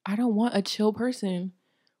 I don't want a chill person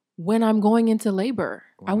when I'm going into labor.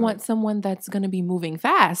 Why I want not? someone that's going to be moving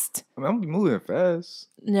fast. I mean, I'm gonna be moving fast.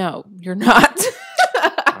 No, you're not.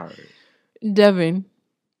 All right. Devin,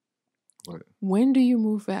 What? when do you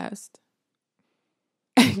move fast?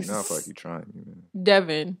 Now I feel like you're trying me, man.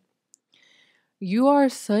 Devin, you are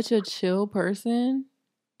such a chill person.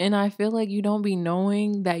 And I feel like you don't be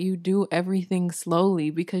knowing that you do everything slowly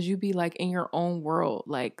because you be like in your own world.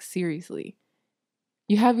 Like, seriously.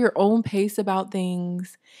 You have your own pace about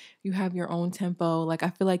things. You have your own tempo. Like, I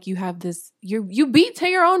feel like you have this, you beat to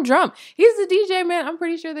your own drum. He's the DJ, man. I'm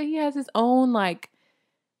pretty sure that he has his own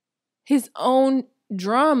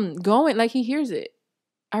drum going. Like, he hears it.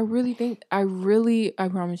 I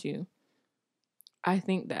promise you, I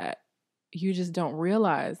think that you just don't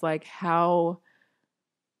realize like how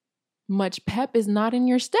much pep is not in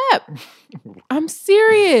your step. I'm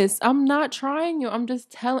serious. I'm not trying you. I'm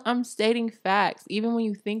stating facts. Even when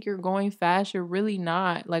you think you're going fast, you're really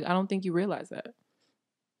not. Like, I don't think you realize that.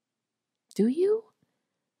 Do you?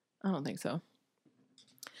 I don't think so.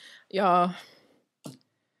 Y'all,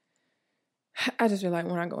 I just feel like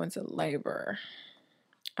when I go into labor,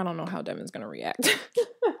 I don't know how Devin's going to react.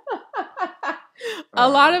 A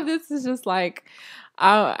lot of this is just like,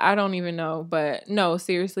 I don't even know. But no,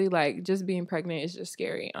 seriously, like just being pregnant is just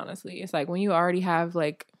scary, honestly. It's like when you already have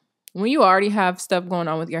stuff going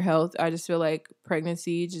on with your health, I just feel like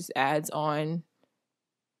pregnancy just adds on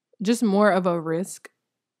just more of a risk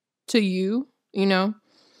to you, you know?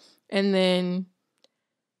 And then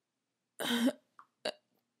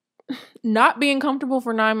not being comfortable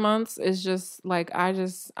for 9 months is just like, I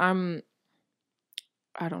don't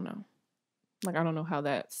know. Like, I don't know how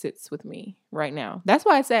that sits with me right now. That's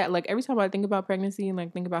why I said, like, every time I think about pregnancy and,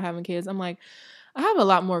 like, think about having kids, I'm like, I have a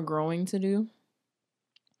lot more growing to do.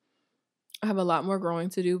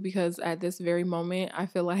 Because at this very moment, I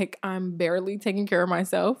feel like I'm barely taking care of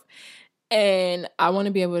myself. And I want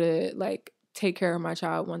to be able to, like, take care of my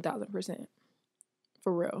child 1,000%.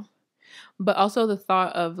 For real. But also the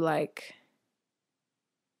thought of, like,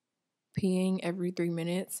 peeing every 3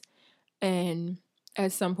 minutes and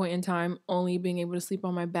at some point in time only being able to sleep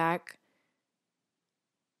on my back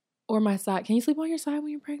or my side. Can you sleep on your side when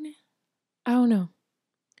you're pregnant? I don't know.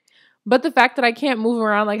 But the fact that I can't move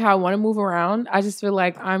around like how I want to move around, I just feel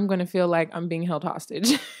like I'm going to feel like I'm being held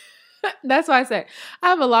hostage. That's why I said I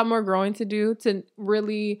have a lot more growing to do to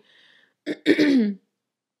really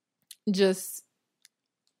just,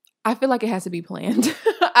 I feel like it has to be planned.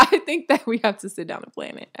 I think that we have to sit down and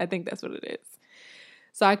plan it. I think that's what it is.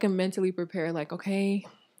 So I can mentally prepare like, okay,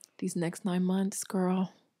 these next 9 months,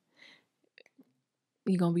 girl,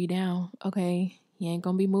 you going to be down. Okay. You ain't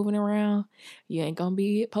going to be moving around. You ain't going to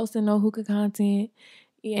be posting no hookah content.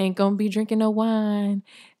 You ain't going to be drinking no wine.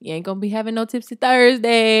 You ain't going to be having no tipsy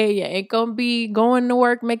Thursday. You ain't going to be going to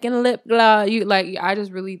work making lip gloss.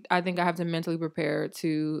 I think I have to mentally prepare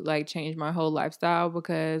to like change my whole lifestyle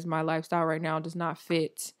because my lifestyle right now does not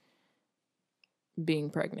fit being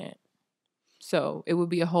pregnant. So it would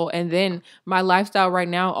be and then my lifestyle right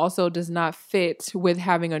now also does not fit with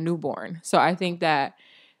having a newborn. So I think that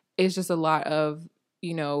it's just a lot of,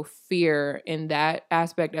 fear in that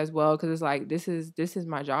aspect as well. Cause it's like, this is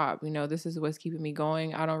my job. This is what's keeping me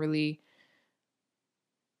going. I don't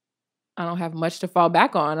have much to fall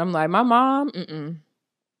back on. I'm like, my mom,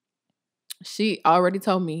 she already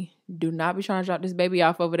told me, do not be trying to drop this baby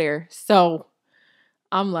off over there. So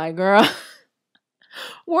I'm like, girl,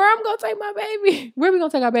 where I'm going to take my baby? Where we going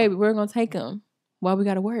to take our baby? Where we going to take him while we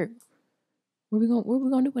got to work? What we going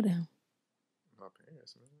to do with him? My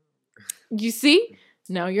parents, man. You see?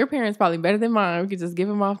 Now, your parents probably better than mine. We could just give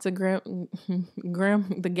him off to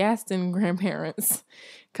the Gaston grandparents.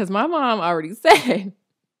 Because my mom already said,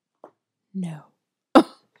 no.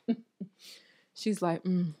 She's like,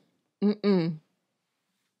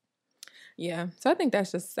 Yeah. So I think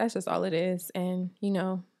that's just all it is. And,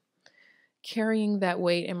 carrying that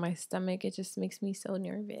weight in my stomach, it just makes me so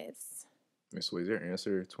nervous. So is your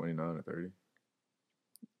answer 29 or 30?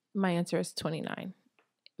 My answer is 29.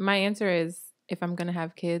 My answer is, if I'm going to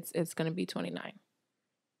have kids, it's going to be 29.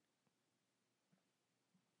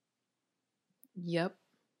 Yep.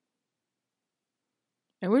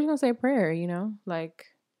 And we're just going to say a prayer, like,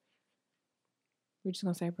 we're just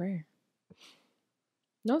going to say a prayer.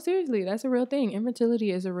 No, seriously, that's a real thing.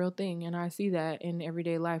 Infertility is a real thing. And I see that in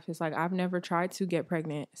everyday life. It's like, I've never tried to get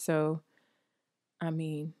pregnant. So, I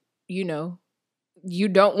mean, you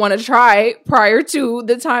don't want to try prior to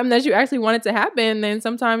the time that you actually want it to happen. Then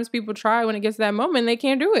sometimes people try when it gets to that moment, they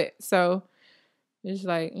can't do it. So it's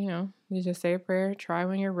like, you just say a prayer, try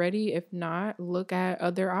when you're ready. If not, look at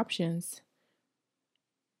other options.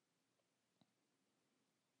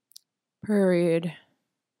 Period.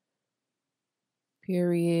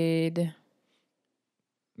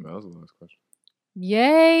 That was the last question.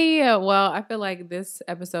 Yay. Well, I feel like this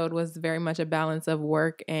episode was very much a balance of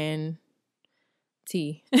work and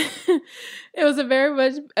tea. It was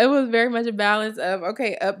very much a balance of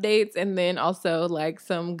updates and then also like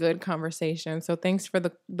some good conversation. So thanks for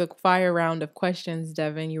the fire round of questions,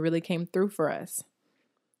 Devin. You really came through for us.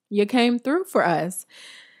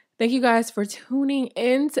 Thank you guys for tuning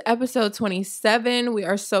in to episode 27. We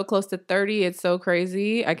are so close to 30. It's so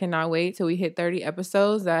crazy. I cannot wait till we hit 30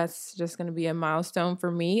 episodes. That's just going to be a milestone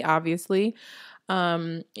for me, obviously.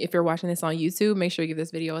 If you're watching this on YouTube, make sure you give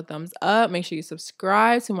this video a thumbs up. Make sure you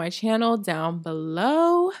subscribe to my channel down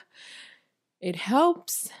below. It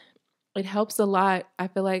helps. It helps a lot. I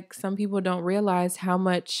feel like some people don't realize how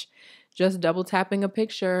much just double tapping a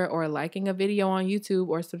picture or liking a video on YouTube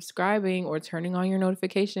or subscribing or turning on your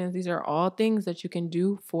notifications. These are all things that you can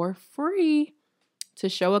do for free to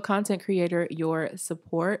show a content creator your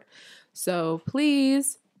support. So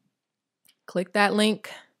please click that link.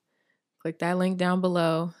 Click that link down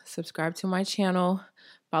below. Subscribe to my channel.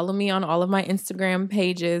 Follow me on all of my Instagram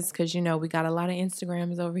pages because, you know, we got a lot of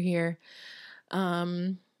Instagrams over here.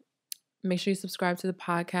 Make sure you subscribe to the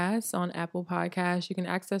podcast on Apple Podcasts. You can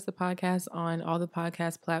access the podcast on all the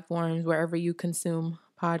podcast platforms, wherever you consume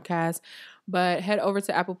podcasts. But head over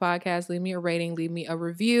to Apple Podcasts, leave me a rating, leave me a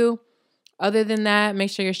review. Other than that,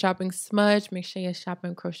 make sure you're shopping Smudge. Make sure you're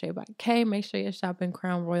shopping Crochet by K. Make sure you're shopping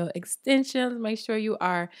Crown Royal Extensions. Make sure you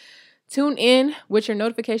are tuned in with your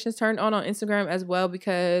notifications turned on Instagram as well,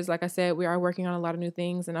 because like I said, we are working on a lot of new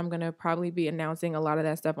things and I'm going to probably be announcing a lot of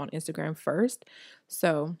that stuff on Instagram first.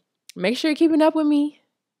 So make sure you're keeping up with me.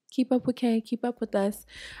 Keep up with Kay. Keep up with us.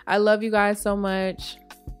 I love you guys so much.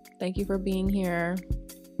 Thank you for being here.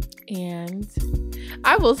 And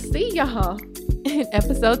I will see y'all in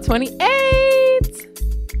episode 28.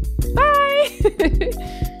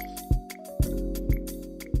 Bye.